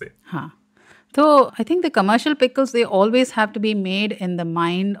हैं ऐसे? हाँ. So I think the commercial pickles, they always have to be made in the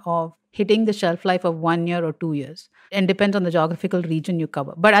mind of hitting the shelf life of 1 year or 2 years, and depends on the geographical region you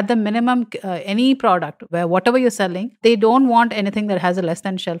cover. But at the minimum, any product where whatever you're selling, they don't want anything that has a less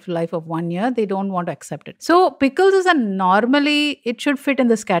than shelf life of 1 year. They don't want to accept it. So pickles is normally it should fit in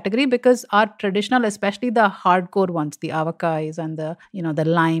this category because our traditional, especially the hardcore ones, the avocais and the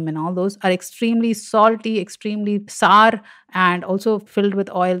lime and all those are extremely salty, extremely sour, and also filled with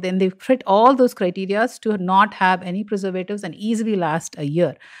oil. Then they fit all those criteria to not have any preservatives and easily last a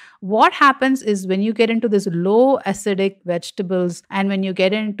year. What happens is when you get into this low acidic vegetables, and when you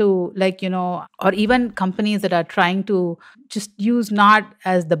get into or even companies that are trying to just use not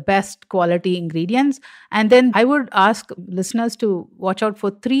as the best quality ingredients. And then I would ask listeners to watch out for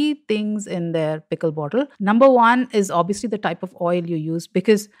 3 things in their pickle bottle. Number 1 is obviously the type of oil you use,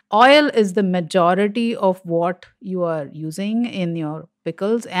 because oil is the majority of what you are using in your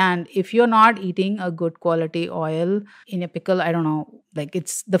pickles. And if you're not eating a good quality oil in a pickle, I don't know,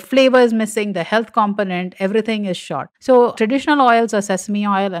 it's the flavor is missing, the health component, everything is short. So traditional oils are sesame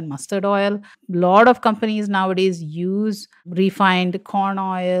oil and mustard oil. A lot of companies nowadays use refined corn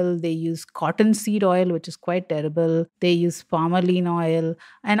oil. They use cottonseed oil, which is quite terrible. They use palmolene oil.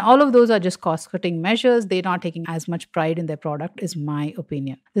 And all of those are just cost-cutting measures. They're not taking as much pride in their product, is my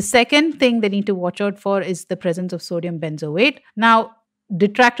opinion. The second thing they need to watch out for is the presence of sodium benzoate. Now,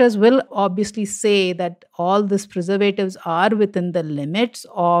 detractors will obviously say that all these preservatives are within the limits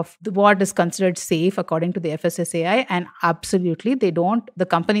of what is considered safe according to the FSSAI, and absolutely they don't. The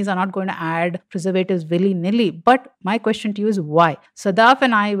companies are not going to add preservatives willy-nilly. But my question to you is why? Sadaf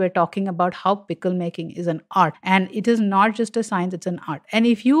and I were talking about how pickle making is an art, and it is not just a science, it's an art. And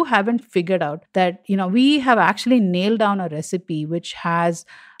if you haven't figured out that, we have actually nailed down a recipe which has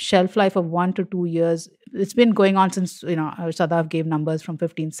shelf life of 1 to 2 years. It's been going on since, Sadaf gave numbers from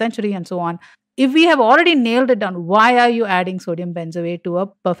 15th century and so on. If we have already nailed it down, why are you adding sodium benzoate to a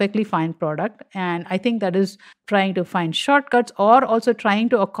perfectly fine product? And I think that is trying to find shortcuts, or also trying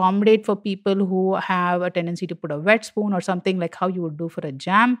to accommodate for people who have a tendency to put a wet spoon or something, like how you would do for a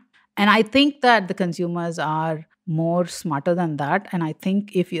jam. And I think that the consumers are more smarter than that. And I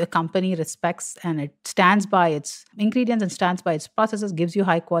think if your company respects and it stands by its ingredients and stands by its processes, gives you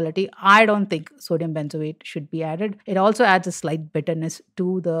high quality, I don't think sodium benzoate should be added. It also adds a slight bitterness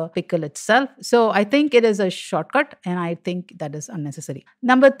to the pickle itself. So I think it is a shortcut, and I think that is unnecessary.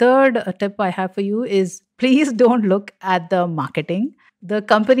 Number 3 tip I have for you is please don't look at the marketing. The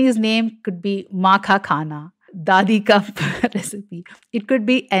company's name could be Makha Khana, Dadi ka recipe. It could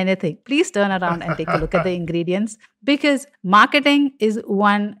be anything. Please turn around and take a look at the ingredients, because marketing is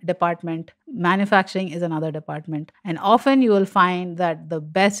one department, manufacturing is another department. And often you will find that the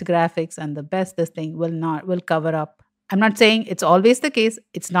best graphics and the best this thing will cover up. I'm not saying it's always the case.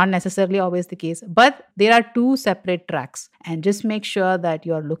 It's not necessarily always the case, but there are 2 separate tracks. And just make sure that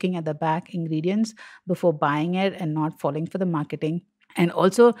you're looking at the back ingredients before buying it and not falling for the marketing. And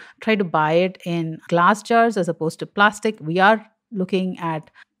also try to buy it in glass jars as opposed to plastic. We are looking at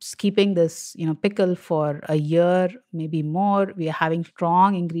keeping this, pickle for a year, maybe more. We are having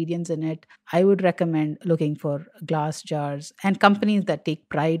strong ingredients in it. I would recommend looking for glass jars and companies that take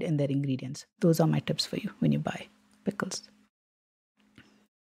pride in their ingredients. Those are my tips for you when you buy pickles.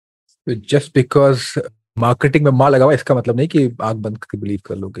 Just because marketing में माँ लगा हुआ इसका मतलब नहीं कि आँख बंद करके believe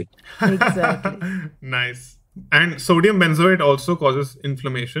कर लोगे. Exactly. Nice. And sodium benzoate also causes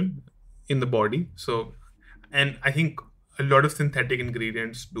inflammation in the body. So, and I think a lot of synthetic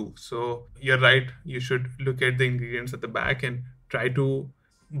ingredients do. So you're right. You should look at the ingredients at the back and try to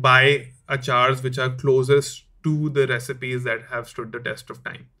buy achars which are closest to the recipes that have stood the test of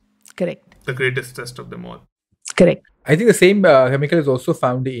time. Correct. The greatest test of them all. Correct. I think the same chemical is also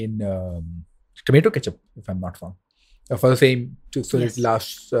found in tomato ketchup, if I'm not wrong, for the same, so yes, it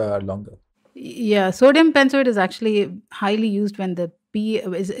lasts longer. Yeah, sodium benzoate is actually highly used when the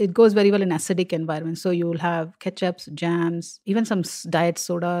it goes very well in acidic environments. So you'll have ketchups, jams, even some diet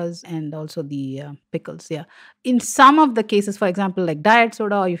sodas, and also the pickles. Yeah. In some of the cases, for example, like diet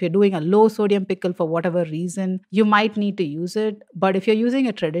soda, or if you're doing a low sodium pickle for whatever reason, you might need to use it. But if you're using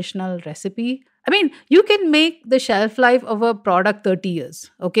a traditional recipe, I mean, you can make the shelf life of a product 30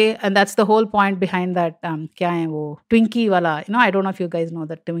 years, okay? And that's the whole point behind that, kya hai wo, Twinkie wala. I don't know if you guys know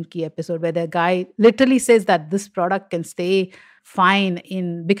that Twinkie episode where the guy literally says that this product can stay fine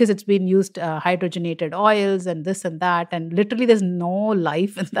because it's been used hydrogenated oils and this and that, and literally there's no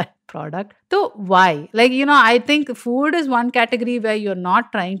life in that product. So why? I think food is one category where you're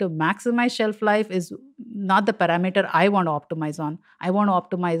not trying to maximize shelf life, is not the parameter I want to optimize on. I want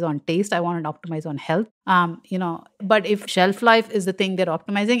to optimize on taste. I want to optimize on health. But if shelf life is the thing they're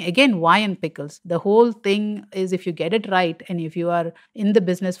optimizing, again, why in pickles? The whole thing is, if you get it right and if you are in the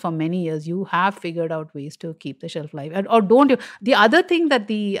business for many years, you have figured out ways to keep the shelf life. Or don't you? The other thing that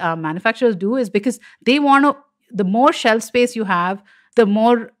the manufacturers do is, because they want to, the more shelf space you have, the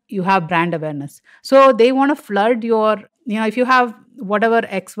more you have brand awareness. So they want to flood your, if you have whatever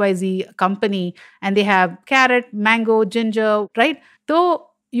XYZ company and they have carrot, mango, ginger, right? So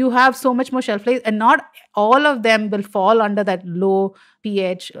you have so much more shelf life, and not all of them will fall under that low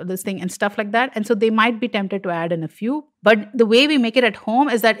pH, this thing and stuff like that. And so they might be tempted to add in a few. But the way we make it at home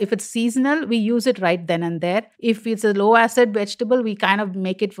is that if it's seasonal, we use it right then and there. If it's a low acid vegetable, we kind of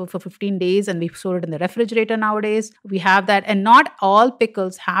make it for 15 days and we store it in the refrigerator nowadays. We have that. And not all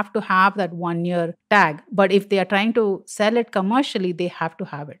pickles have to have that 1 year tag. But if they are trying to sell it commercially, they have to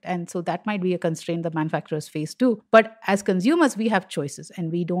have it. And so that might be a constraint the manufacturers face too. But as consumers, we have choices,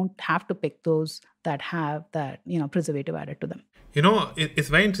 and we don't have to pick those that have that, preservative added to them. It's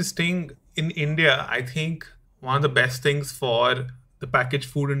very interesting. In India, I think one of the best things for the packaged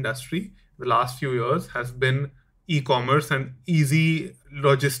food industry the last few years has been e-commerce and easy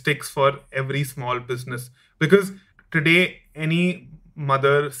logistics for every small business. Because today, any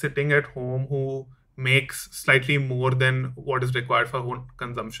mother sitting at home who makes slightly more than what is required for own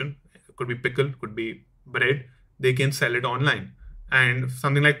consumption, it could be pickle, could be bread, they can sell it online. And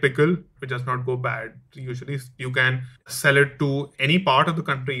something like pickle, which does not go bad, usually you can sell it to any part of the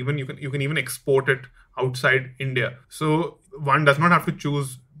country. Even you can even export it outside India. So one does not have to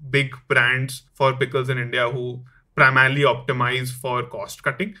choose big brands for pickles in India who primarily optimize for cost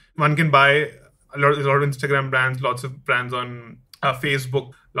cutting. One can buy there's a lot of Instagram brands, lots of brands on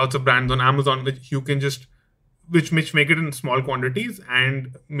Facebook, lots of brands on Amazon, which you can just which make it in small quantities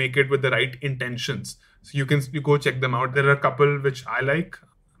and make it with the right intentions. So you go check them out. There are a couple which I like.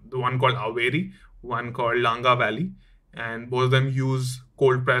 The one called Avey, one called Langa Valley, and both of them use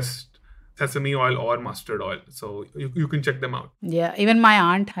cold pressed sesame oil or mustard oil. So you can check them out. Yeah, even my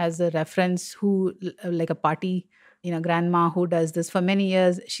aunt has a reference who, like a party, grandma who does this for many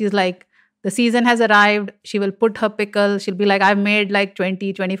years. She's like, the season has arrived. She will put her pickle. She'll be like, I've made like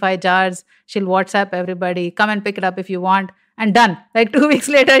 20, 25 jars. She'll WhatsApp everybody, come and pick it up if you want. And done. Like 2 weeks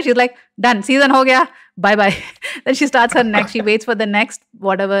later, she's like, done. Season ho gaya. Bye-bye. Then she starts her next. She waits for the next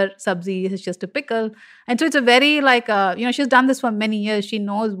whatever sabzi is just a pickle. And so it's a very she's done this for many years. She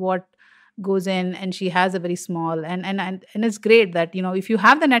knows what goes in, and she has a very small and it's great that, if you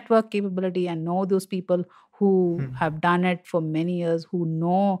have the network capability and know those people who have done it for many years, who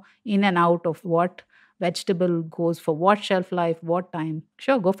know in and out of what vegetable goes for what shelf life, what time,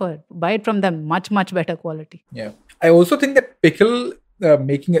 sure, go for it. Buy it from them. Much, much better quality. Yeah. I also think that pickle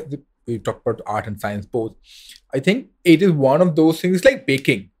making it, we talked about art and science both. I think it is one of those things like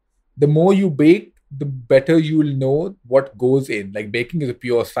baking. The more you bake, the better you will know what goes in. Like baking is a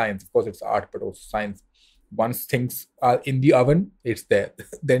pure science. Of course, it's art, but also science. Once things are in the oven, it's there.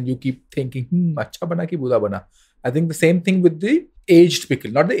 Then you keep thinking, acha bana ki buda bana. I think the same thing with the aged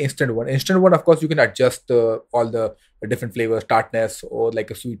pickle, not the instant one. Instant one, of course, you can adjust all the different flavors, tartness or like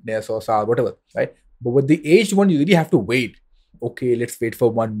a sweetness or sour, whatever, right? But with the aged one, you really have to wait. Okay, let's wait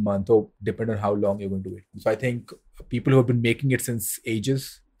for 1 month, or depending on how long you're going to wait. So I think people who have been making it since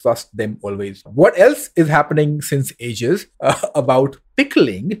ages, trust them always. What else is happening since ages about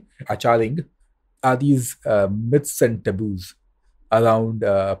pickling, acharing, are these myths and taboos around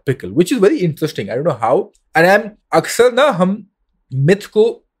pickle, which is very interesting. I don't know how. And अक्सर ना हम myth को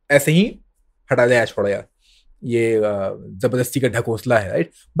ऐसे ही हटा दिया छोड़ा यार, ये जबरदस्ती का ढकोसला है,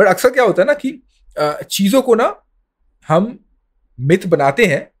 राइट? बट अक्सर क्या होता है ना कि चीजों को ना हम मिथ बनाते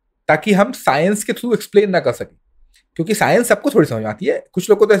हैं ताकि हम साइंस के थ्रू एक्सप्लेन ना कर सकें, क्योंकि साइंस सबको थोड़ी समझ में आती है. कुछ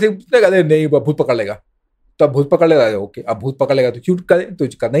लोग को तो ऐसे कहते नहीं भूत पकड़ लेगा, तो अब भूत पकड़ लेगा, ओके अब भूत पकड़ लेगा तो क्यों करें, तो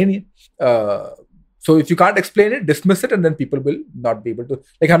करना ही नहीं है. So if you can't explain it, dismiss it, and then people will not be able to.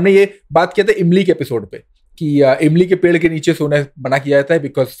 Like हमने ये बात किया था इमली के एपिसोड पे कि इमली के पेड़ के नीचे सोना मना किया जाता है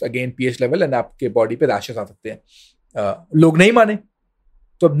because again pH level and आपके बॉडी पे रैशेस आ सकते हैं. लोग नहीं माने,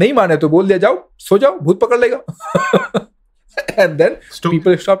 तो अब नहीं माने तो बोल दिया जाओ सो जाओ, भूत पकड़ लेगा. And then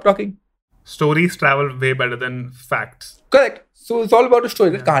people stop talking. Stories travel way better than facts. Correct. So it's all about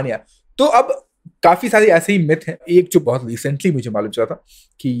story, कहानियां. तो अब काफी सारे ऐसे ही मिथ हैं. एक जो बहुत रिसेंटली मुझे मालूम चला था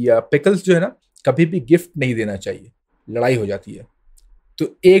कि पिकल्स जो है ना कभी भी गिफ्ट नहीं देना चाहिए, लड़ाई हो जाती है. तो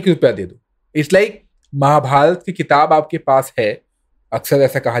 ₹1 दे दो. इट्स लाइक महाभारत की किताब आपके पास है, अक्सर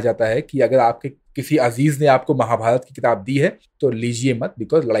ऐसा कहा जाता है कि अगर आपके किसी अजीज ने आपको महाभारत की किताब दी है तो लीजिए मत,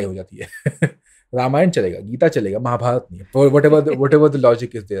 बिकॉज लड़ाई हो जाती है. रामायण चलेगा, गीता चलेगा, महाभारत नहीं. whatever the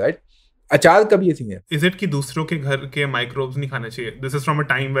logic is there, right? अचार का भी ये सीन है. Is it कि दूसरों के घर के माइक्रोब्स नहीं खाने चाहिए? This is from a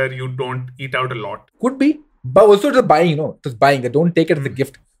time where you don't eat out a lot. Could be, but also just buying, just buying it. Don't take it as a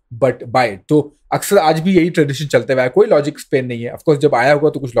gift, but buy it. तो अक्सर आज भी यही tradition चलते हुआ है. कोई logic Spain नहीं है. ऑफ कोर्स जब आया होगा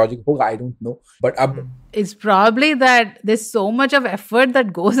तो कुछ लॉजिक होगा, आई डोंट नो. बट अब it's probably that there's so much of effort that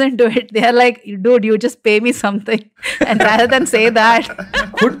goes into it. They're like, dude, you just pay me something, and rather than say that,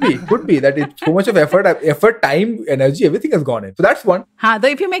 could be that it's so much of effort, time, energy, everything has gone in. So that's one.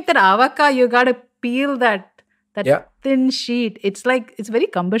 though if you make that avocado, you gotta peel that Yeah. thin sheet. It's like it's very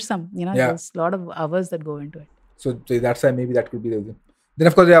cumbersome. Yeah. There's a lot of hours that go into it. So that's why maybe that could be the reason. Then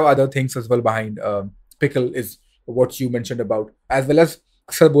of course we have other things as well behind. Pickle is what you mentioned about, as well as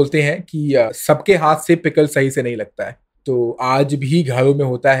अक्सर बोलते हैं कि सबके हाथ से pickle सही से नहीं लगता है. तो आज भी घरों में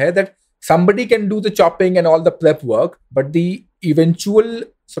होता है that somebody can do the chopping and all the prep work, but the eventual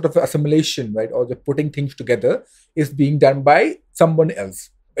sort of assimilation, right, or the putting things together is being done by someone else.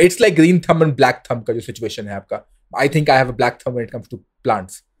 It's like green thumb and black thumb का जो situation है आपका. I think I have a black thumb when it comes to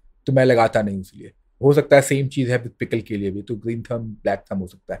plants. तो मैं लगाता नहीं, इसलिए हो सकता है सेम चीज है विद पिकल के लिए भी. तो ग्रीन थंब ब्लैक थंब हो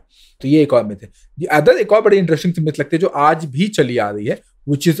सकता है. तो ये एक और मिथ है. अदर एक और बड़ी इंटरेस्टिंग मिथ लगती है जो आज भी चली आ रही है,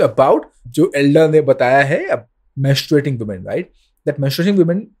 which is about जो एल्डर ने बताया है, menstruating women, right? That menstruating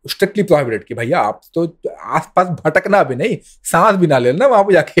women strictly prohibited कि भैया आप तो आसपास भटकना भी नहीं, सांस भी ना लेना वहां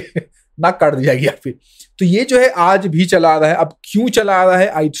पे जाके नाक काट दी जाएगी आपकी. तो ये जो है आज भी चला आ रहा है. अब क्यों चला आ रहा है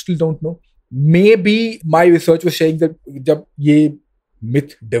I still don't know. May be my research was sharing that जब ये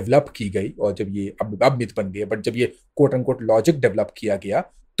मिथ डेवलप की गई और जब ये अब मिथ बन गई, बट जब ये coat and quote logic develop किया गया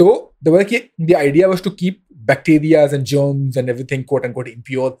तो the idea was to keep bacteria and germs and everything quote unquote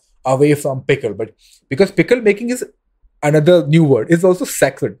impure away from pickle. But because pickle making is another new word, is also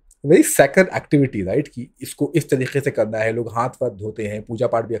sacred, very sacred activity, right? कि इसको इस तरीके से करना है. लोग हाथ वाथ धोते हैं, पूजा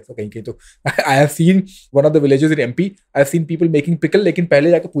पाठ भी अक्सर कहीं कहीं. तो I have seen one of the villages in MP, I have seen people making pickle, लेकिन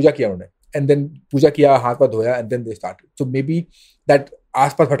पहले जाके पूजा किया उन्होंने, and then पूजा किया, हाथ वाथ धोया, and then they started. So maybe that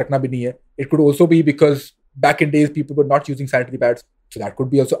आसपास भटकना भी नहीं है. It could also be because back in days people were not using sanitary pads. So that could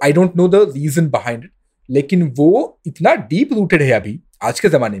be also. I don't know the reason behind it. लेकिन वो इतना deep rooted है अभी आज के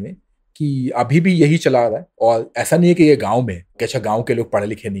जमाने में कि अभी भी यही चला रहा है. और ऐसा नहीं है कि ये गांव में, कि अच्छा गांव के लोग पढ़े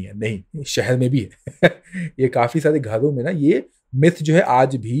लिखे नहीं है, नहीं, शहर में भी है. ये काफी सारे घरों में ना ये मिथ जो है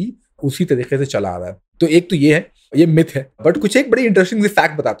आज भी उसी तरीके से चला आ रहा है. तो एक तो ये है, ये मिथ है. बट कुछ एक बड़ी इंटरेस्टिंग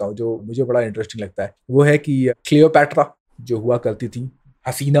फैक्ट बताता हूँ जो मुझे बड़ा इंटरेस्टिंग लगता है. वो है कि क्लियोपैट्रा जो हुआ करती थी,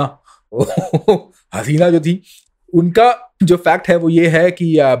 हसीना हसीना जो थी, उनका जो फैक्ट है वो ये है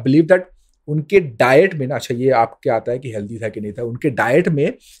कि बिलीव दैट उनके डाइट में ना, अच्छा ये आपके आता है कि हेल्दी था कि नहीं था, उनके डाइट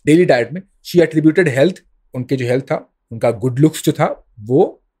में, डेली डाइट में शी एट्रीब्यूटेड हेल्थ, उनके जो हेल्थ था, उनका गुड लुक्स जो था वो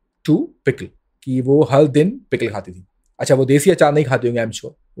टू पिकल, कि वो हर दिन पिकल खाती थी. अच्छा वो देसी अचार नहीं खाती होंगी, आई एम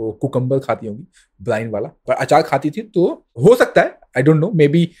श्योर, वो कुकम्बर खाती होंगी ब्राइन वाला, पर अचार खाती थी. तो हो सकता है, I don't know, may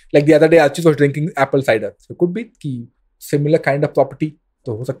be like the other day आर्चिट was drinking Apple cider, so could be कि सिमिलर काइंड ऑफ प्रॉपर्टी.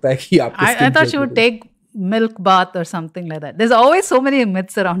 तो हो सकता है कि आप I thought she would take milk bath or something like that. There's always so many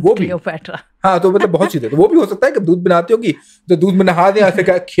myths around Cleopatra. हाँ, तो मतलब बहुत चीजें. तो वो भी हो सकता है कि दूध बनाती होगी तो दूध में नहा दें,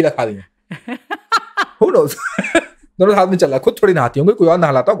 ऐसे खीरा खा दें. Who knows? दोनों हाथ में चल रहा, खुद थोड़ी नहाती होंगे, कोई और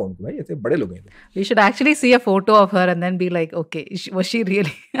नहलाता होगा उनको. भाई ऐसे बड़े लोग हैं. We should actually see a photo of her and then be like, okay, was she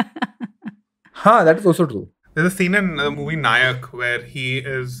really? हाँ, that is also true. There's a scene in the movie Nayak where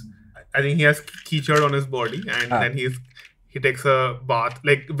I think he has कीचड़ on his body and then he takes a bath,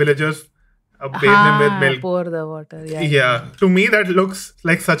 like villagers bathe him with milk. Pour the water. Yeah. To me, that looks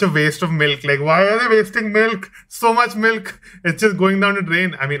like such a waste of milk. Like, why are they wasting milk? So much milk. It's just going down the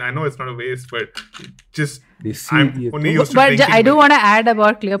drain. I mean, I know it's not a waste, but just I'm only used to drinking But I do milk. want to add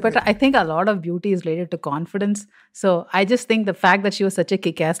about Cleopatra. I think a lot of beauty is related to confidence. So I just think the fact that she was such a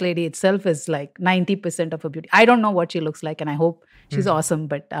kick-ass lady itself is like 90% of her beauty. I don't know what she looks like, and I hope she's awesome.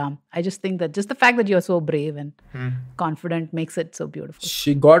 But I just think that just the fact that you're so brave and confident makes it so beautiful.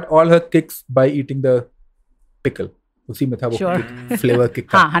 She got all her kicks by eating the pickle. उसी में था वो flavour kick.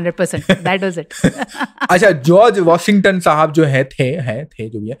 हाँ, 100%. That was it. अच्छा, George Washington साहब जो थे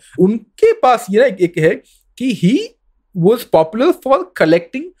जो भी है, उनके पास ये ना एक है कि he was popular for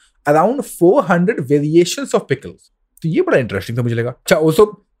collecting around 400 variations of pickles. तो ये बड़ा interesting था मुझे लगा. अच्छा, also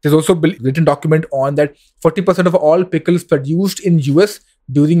there's also written document on that 40% of all pickles produced in US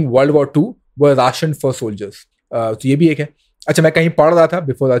during World War II were rationed for soldiers. तो ये भी एक है. अच्छा, मैं कहीं पढ़ रहा था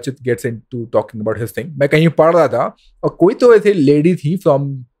before Archit gets into talking about his thing. मैं कहीं पढ़ रहा था और कोई तो ऐसे लेडी थी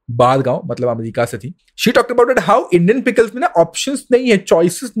from बाहर गांव, मतलब अमेरिका से थी. She talked about it how Indian pickles में ना options नहीं है,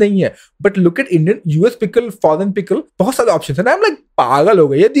 choices नहीं है. But look at Indian, US pickle, foreign pickle, बहुत सारे options हैं. I'm like, पागल हो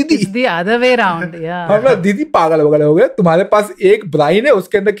गई है दीदी. It's the other way around, yeah. हम लोग दीदी पागल हो गए. तुम्हारे पास एक ब्राइन है,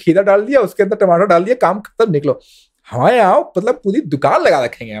 उसके अंदर खीरा डाल दिया, उसके अंदर टमाटर डाल दिया, काम खत्म, निकलो. हमारे यहाँ मतलब पूरी दुकान लगा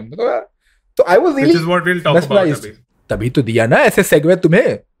रखेंगे हम तो I was really mesmerized. तभी तो दिया ना ऐसे सेगवे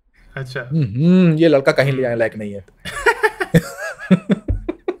तुम्हें. अच्छा. ये लड़का कहीं ले आने लायक नहीं है.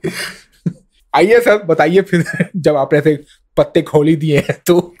 आइए सर, बताइए फिर जब आपने ऐसे पत्ते खोली दिए हैं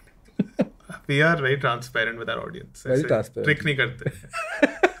तो. We are very transparent with our audience. Very transparent. Trick नहीं करते.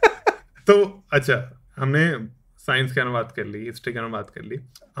 तो अच्छा, हमने साइंस के बारे में बात कर ली, हिस्ट्री के बारे में बात कर ली,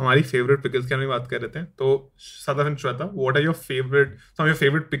 हमारी फेवरेट पिकल्स के बारे में बात कर रहे थे. तो Sadaf and Swetha, what are some of your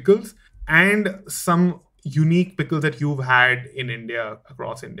favorite pickles and some unique pickles that you've had in India,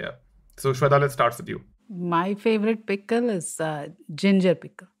 across India? So Swetha, let's start with you. My favorite pickle is ginger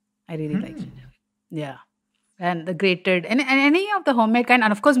pickle. I really like ginger. Yeah. And the grated, and any of the homemade kind.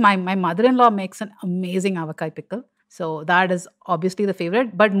 And of course, my mother-in-law makes an amazing avocado pickle. So that is obviously the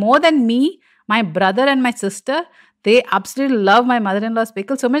favorite. But more than me, my brother and my sister, they absolutely love my mother-in-law's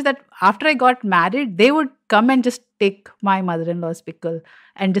pickle so much that after I got married, they would come and just take my mother-in-law's pickle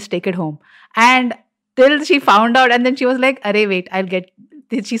and just take it home. And till she found out, and then she was like, "Arey, wait, I'll get."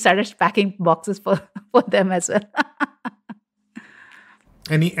 She started packing boxes for them as well.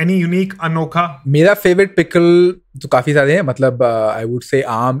 Any unique अनोखा? मेरा favourite pickle तो काफी सारे हैं. मतलब I would say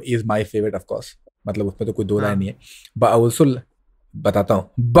आम is my favourite of course. मतलब उसमें तो कोई दो राय नहीं है. बट आई आल्सो बताता हूँ.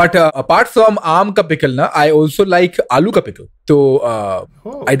 बट अपार्ट फ्रॉम आम का पिकल ना, आई आल्सो लाइक आलू का पिकल. तो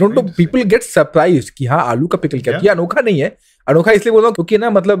I don't know, people get surprised कि हाँ आलू का पिकल क्या. ये अनोखा नहीं है. अनोखा इसलिए बोल रहा हूँ क्योंकि ना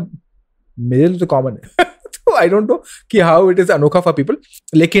मतलब मेरे लिए तो कॉमन है. तो आई डोंट नो कि हाउ इट इज अनोखा फॉर पीपल.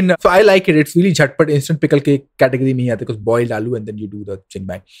 लेकिन सो I like it. It's really झटपट इंस्टेंट पिकल के कैटेगरी में ही आते. कुछ बॉइल्ड आलू and then you do the Ching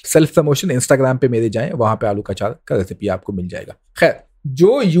bang. Self promotion, Instagram पे मेरे जाएं, वहां पे आलू का अचार का रेसिपी आपको मिल जाएगा. खैर,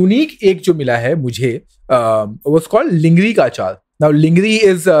 जो यूनिक एक जो मिला है मुझे, वाज कॉल्ड लिंगरी का अचार. Now लिंगरी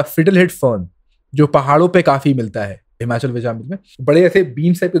is fiddle head fern, जो पहाड़ों पे काफी मिलता है. हिमाचल में बड़े ऐसे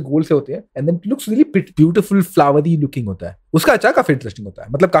बीन्स टाइप के गोल से होते हैं and then it looks really beautiful flowery looking होता है. उसका अचार काफी इंटरेस्टिंग होता है.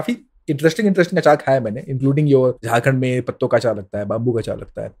 मतलब काफी इंटरेस्टिंग अचार खाया मैंने, इंक्लूडिंग योर झारखंड में पत्तों का अचार लगता है, बाम्बू का अचार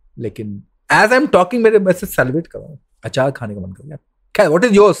लगता है. लेकिन एज आई एम टॉकिंग मेरे मैसेज सेलिब्रेट कर रहा हूँ, अचार खाने का मन कर गया. खैर, व्हाट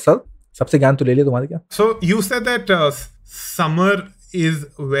इज योर्स सर? सबसे ज्ञान तो ले लिया तुम्हारे. क्या? So you said that summer is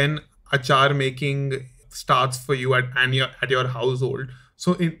when अचार making starts for you at your house hold.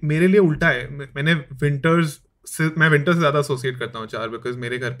 सो मेरे लिए उल्टा है. मैं विंटर से ज्यादा एसोसिएट करता हूँ अचार, बिकॉज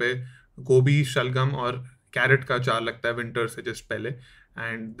मेरे घर पे गोभी, शलगम और कैरेट का अचार लगता है विंटर से जस्ट पहले,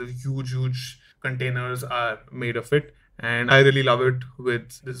 and the huge containers are made of it, and I really love it.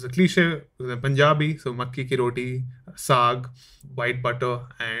 With this is a cliche, Punjabi, so makki ki roti, saag, white butter,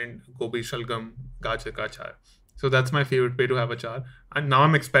 and gobi, shalgam, gajar ka achar. So that's my favorite way to have achar. And now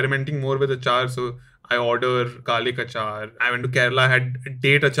I'm experimenting more with achar, so I order garlic achar. I went to Kerala, I had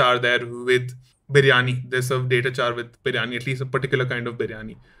date achar there with biryani. They serve date achar with biryani, at least a particular kind of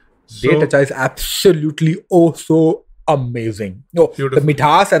biryani. Date achar is absolutely so amazing. Oh, beautiful. The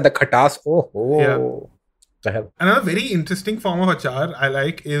mithas and the khatas. Oh. Yeah. Another very interesting form of achar I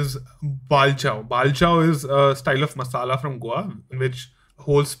like is balchao. Balchao is a style of masala from Goa in which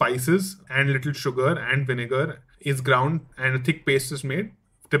whole spices and little sugar and vinegar is ground and a thick paste is made.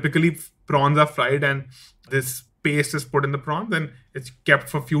 Typically prawns are fried and this paste is put in the prawns and it's kept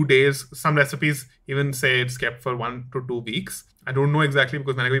for a few days. Some recipes even say it's kept for 1 to 2 weeks. I don't know exactly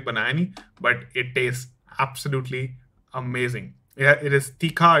because मैंने कभी बनाया नहीं, but it tastes absolutely amazing. Yeah, it is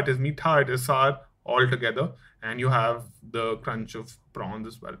tikha, it is meetha, it is sour all together, and you have the crunch of prawns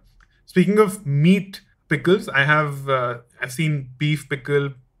as well. Speaking of meat pickles, I've seen beef pickle,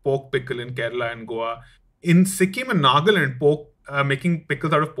 pork pickle in Kerala and Goa. In Sikkim and Nagaland, making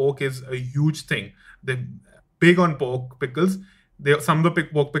pickles out of pork is a huge thing. They're big on pork pickles. Some of the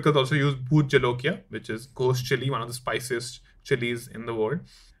pork pickles also use bhoot jalokia, which is ghost chili, one of the spiciest chilies in the world.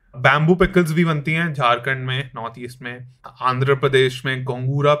 Bamboo pickles भी बनती हैं झारखंड में, north east में, आंध्र प्रदेश में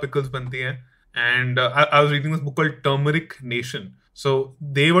gongura pickles बनती हैं. And I was reading this book called turmeric nation. So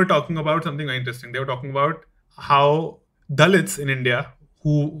they were talking about something very interesting. They were talking about how Dalits in India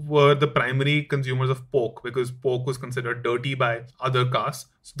who were the primary consumers of pork because pork was considered dirty by other castes.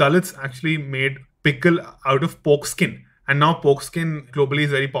 So Dalits actually made pickle out of pork skin. And now pork skin globally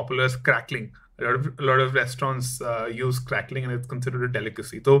is very popular as crackling. A lot of restaurants use crackling and it's considered a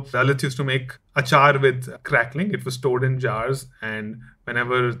delicacy. So Dalits used to make achar with crackling. It was stored in jars, and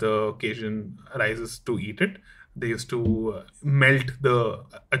whenever the occasion arises to eat it, they used to melt the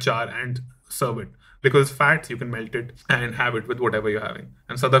achar and serve it. Because fats, you can melt it and have it with whatever you're having.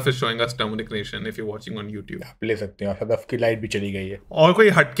 And Sadaf is showing us Turmeric Nation if you're watching on YouTube. आप ले सकते हैं. सदफ की light भी चली गई है. और कोई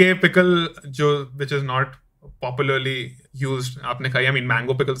हटके pickle जो which is not popularly used आपने खाई? I mean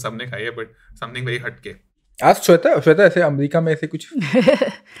mango pickle सबने खाई है, but something very हटके. आज श्वेता ऐसे अमेरिका में ऐसे कुछ?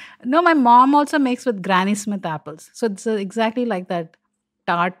 No, my mom also makes with Granny Smith apples. So it's exactly like that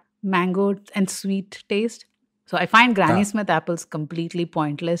tart, mango and sweet taste. So I find Granny Smith apples completely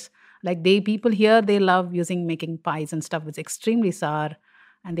pointless. Like people here, they love making pies and stuff. It's extremely sour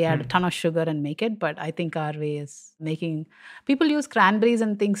and they add a ton of sugar and make it. But I think our way is making, people use cranberries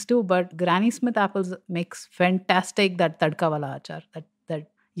and things too, but Granny Smith apples makes fantastic that tadka wala achar that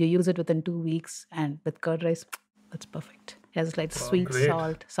you use it within 2 weeks and with curd rice. That's perfect. It has like sweet, great.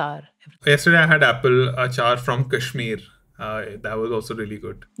 salt, sour. Everything. Yesterday I had apple achar from Kashmir. That was also really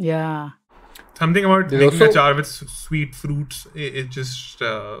good. Yeah. Something about making achar with sweet fruits, it just...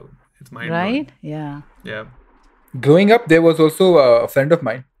 it's mind right? Yeah. Yeah. Growing up, there was also a friend of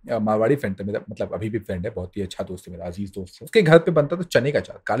mine, Marwari friend था मेरा, मतलब अभी भी friend है, बहुत ही अच्छा दोस्त है मेरा, अजीज दोस्त है. उसके घर पे बनता था चने का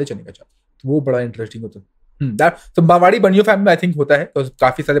अचार, काले चने का अचार. तो वो बड़ा इंटरेस्टिंग होता. तो मारवाड़ी बनिया फैमिली में आई थिंक होता है. तो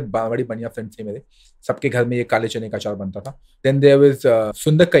काफी सारे मारवाड़ी बनिया फ्रेंड्स थे मेरे, सबके घर में ये काले चने का अचार बनता था. Then there was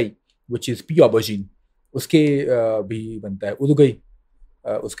सुंदरकई which is P ऑबर्जीन, उसके भी बनता है. उदुगई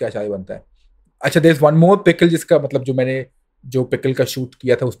उसका अचार बनता है. अच्छा, there is one more pickle जिसका मतलब जो पिकल का शूट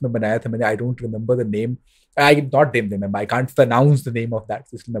किया था उसमें बनाया था मैंने. I don't remember the name. I not name them. I can't pronounce the name of that.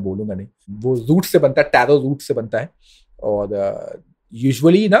 इसलिए मैं बोलूंगा नहीं. वो रूट से बनता है, टैरो रूट से बनता है. और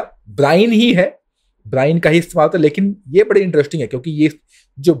यूजुअली ना ब्राइन ही है, ब्राइन का ही इस्तेमाल होता है. लेकिन ये बड़े इंटरेस्टिंग है क्योंकि ये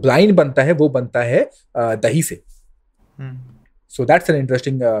जो ब्राइन बनता है वो बनता है दही से. So that's an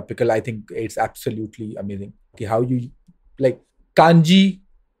interesting pickle. I think it's absolutely amazing. कि how you like kanji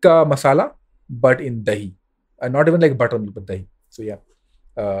का मसाला but in dahi. Not even like buttermilk but dahi. So yeah.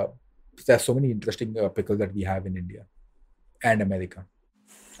 There's so many interesting pickles that we have in India and America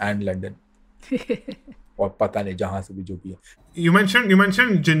and London. और पता नहीं जहाँ से भी जो भी है. You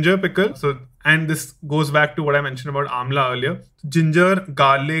mentioned ginger pickle. So and this goes back to what I mentioned about amla earlier. Ginger,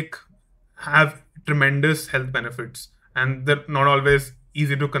 garlic have tremendous health benefits and they're not always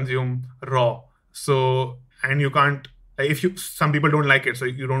easy to consume raw. So and you can't, some people don't like it, so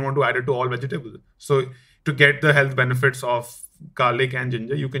you don't want to add it to all vegetables. So to get the health benefits of garlic and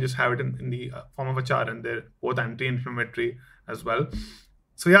ginger, you can just have it in the form of achar, and they're both anti-inflammatory as well.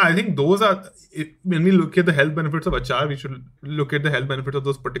 So yeah, I think those are, when we look at the health benefits of achar, we should look at the health benefits of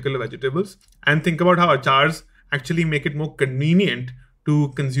those particular vegetables and think about how achars actually make it more convenient to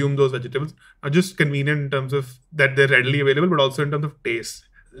consume those vegetables. Not just convenient in terms of that they're readily available, but also in terms of taste.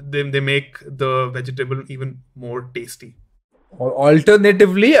 They make the vegetable even more tasty. और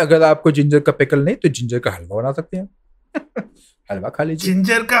alternatively अगर आपको ginger का pickle नहीं तो ginger का हलवा बना सकते हैं. हलवा खा लीजिए.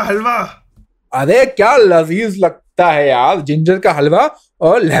 जिंजर का हलवा, अरे क्या लजीज लगता है यार. जिंजर का हलवा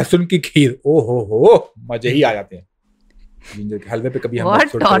और लहसुन की खीर, ओहो मजे ही आ जाते हैं. जिंजर के हलवे पे कभी हम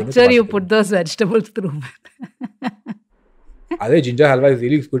What torture you put those vegetables through. अरे ginger halwa is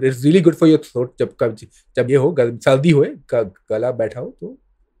really good. It's really good for your throat. जब ये हो सर्दी हो, गला बैठा हो, तो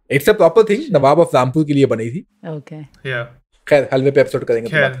it's a proper thing. Nawab of Rampur के लिए बनी थी. Okay. Yeah. खैर हलवे पे एपिसोड करेंगे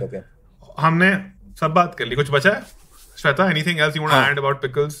तो बात करते हैं. हमने सब बात कर ली. कुछ बचा है Shweta? Anything else you want to add about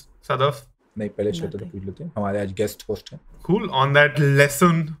pickles? Sadaf? नहीं, पहले श्वेता से पूछ लेते हैं. हमारे आज गेस्ट होस्ट हैं. Cool. On that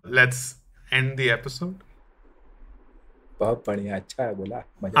lesson, let's end the episode. बहुत बढ़िया, अच्छा है बोला.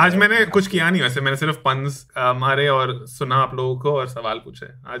 आज मैंने कुछ किया नहीं वैसे. मैंने सिर्फ पन्स मारे और सुना आप लोगों को और सवाल पूछे.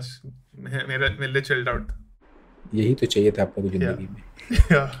 आज मेरे लिए चिल्ड आउट. यही तो चाहिए था आपको जिंदगी में.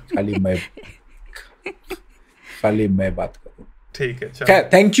 खाली मैं बात करूं. ठीक है. चलो.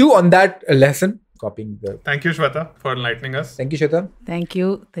 Thank you on that lesson. Copying the. Thank you, Swetha, for enlightening us. Thank you, Swetha. Thank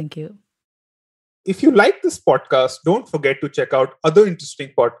you. If you like this podcast, don't forget to check out other interesting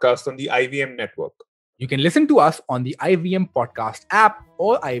podcasts on the IVM network. You can listen to us on the IVM Podcast app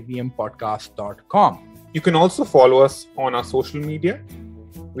or ivmpodcast.com. You can also follow us on our social media.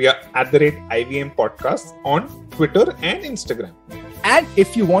 We are @IVM Podcasts on Twitter and Instagram. And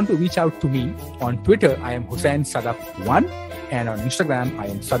if you want to reach out to me on Twitter, I am Hussain Sadaf1, and on Instagram, I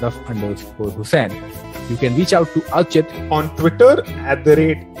am Sadaf_Hussain. You can reach out to Archit on Twitter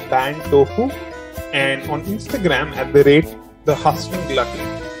 @BanTofu and on Instagram the hustling glutton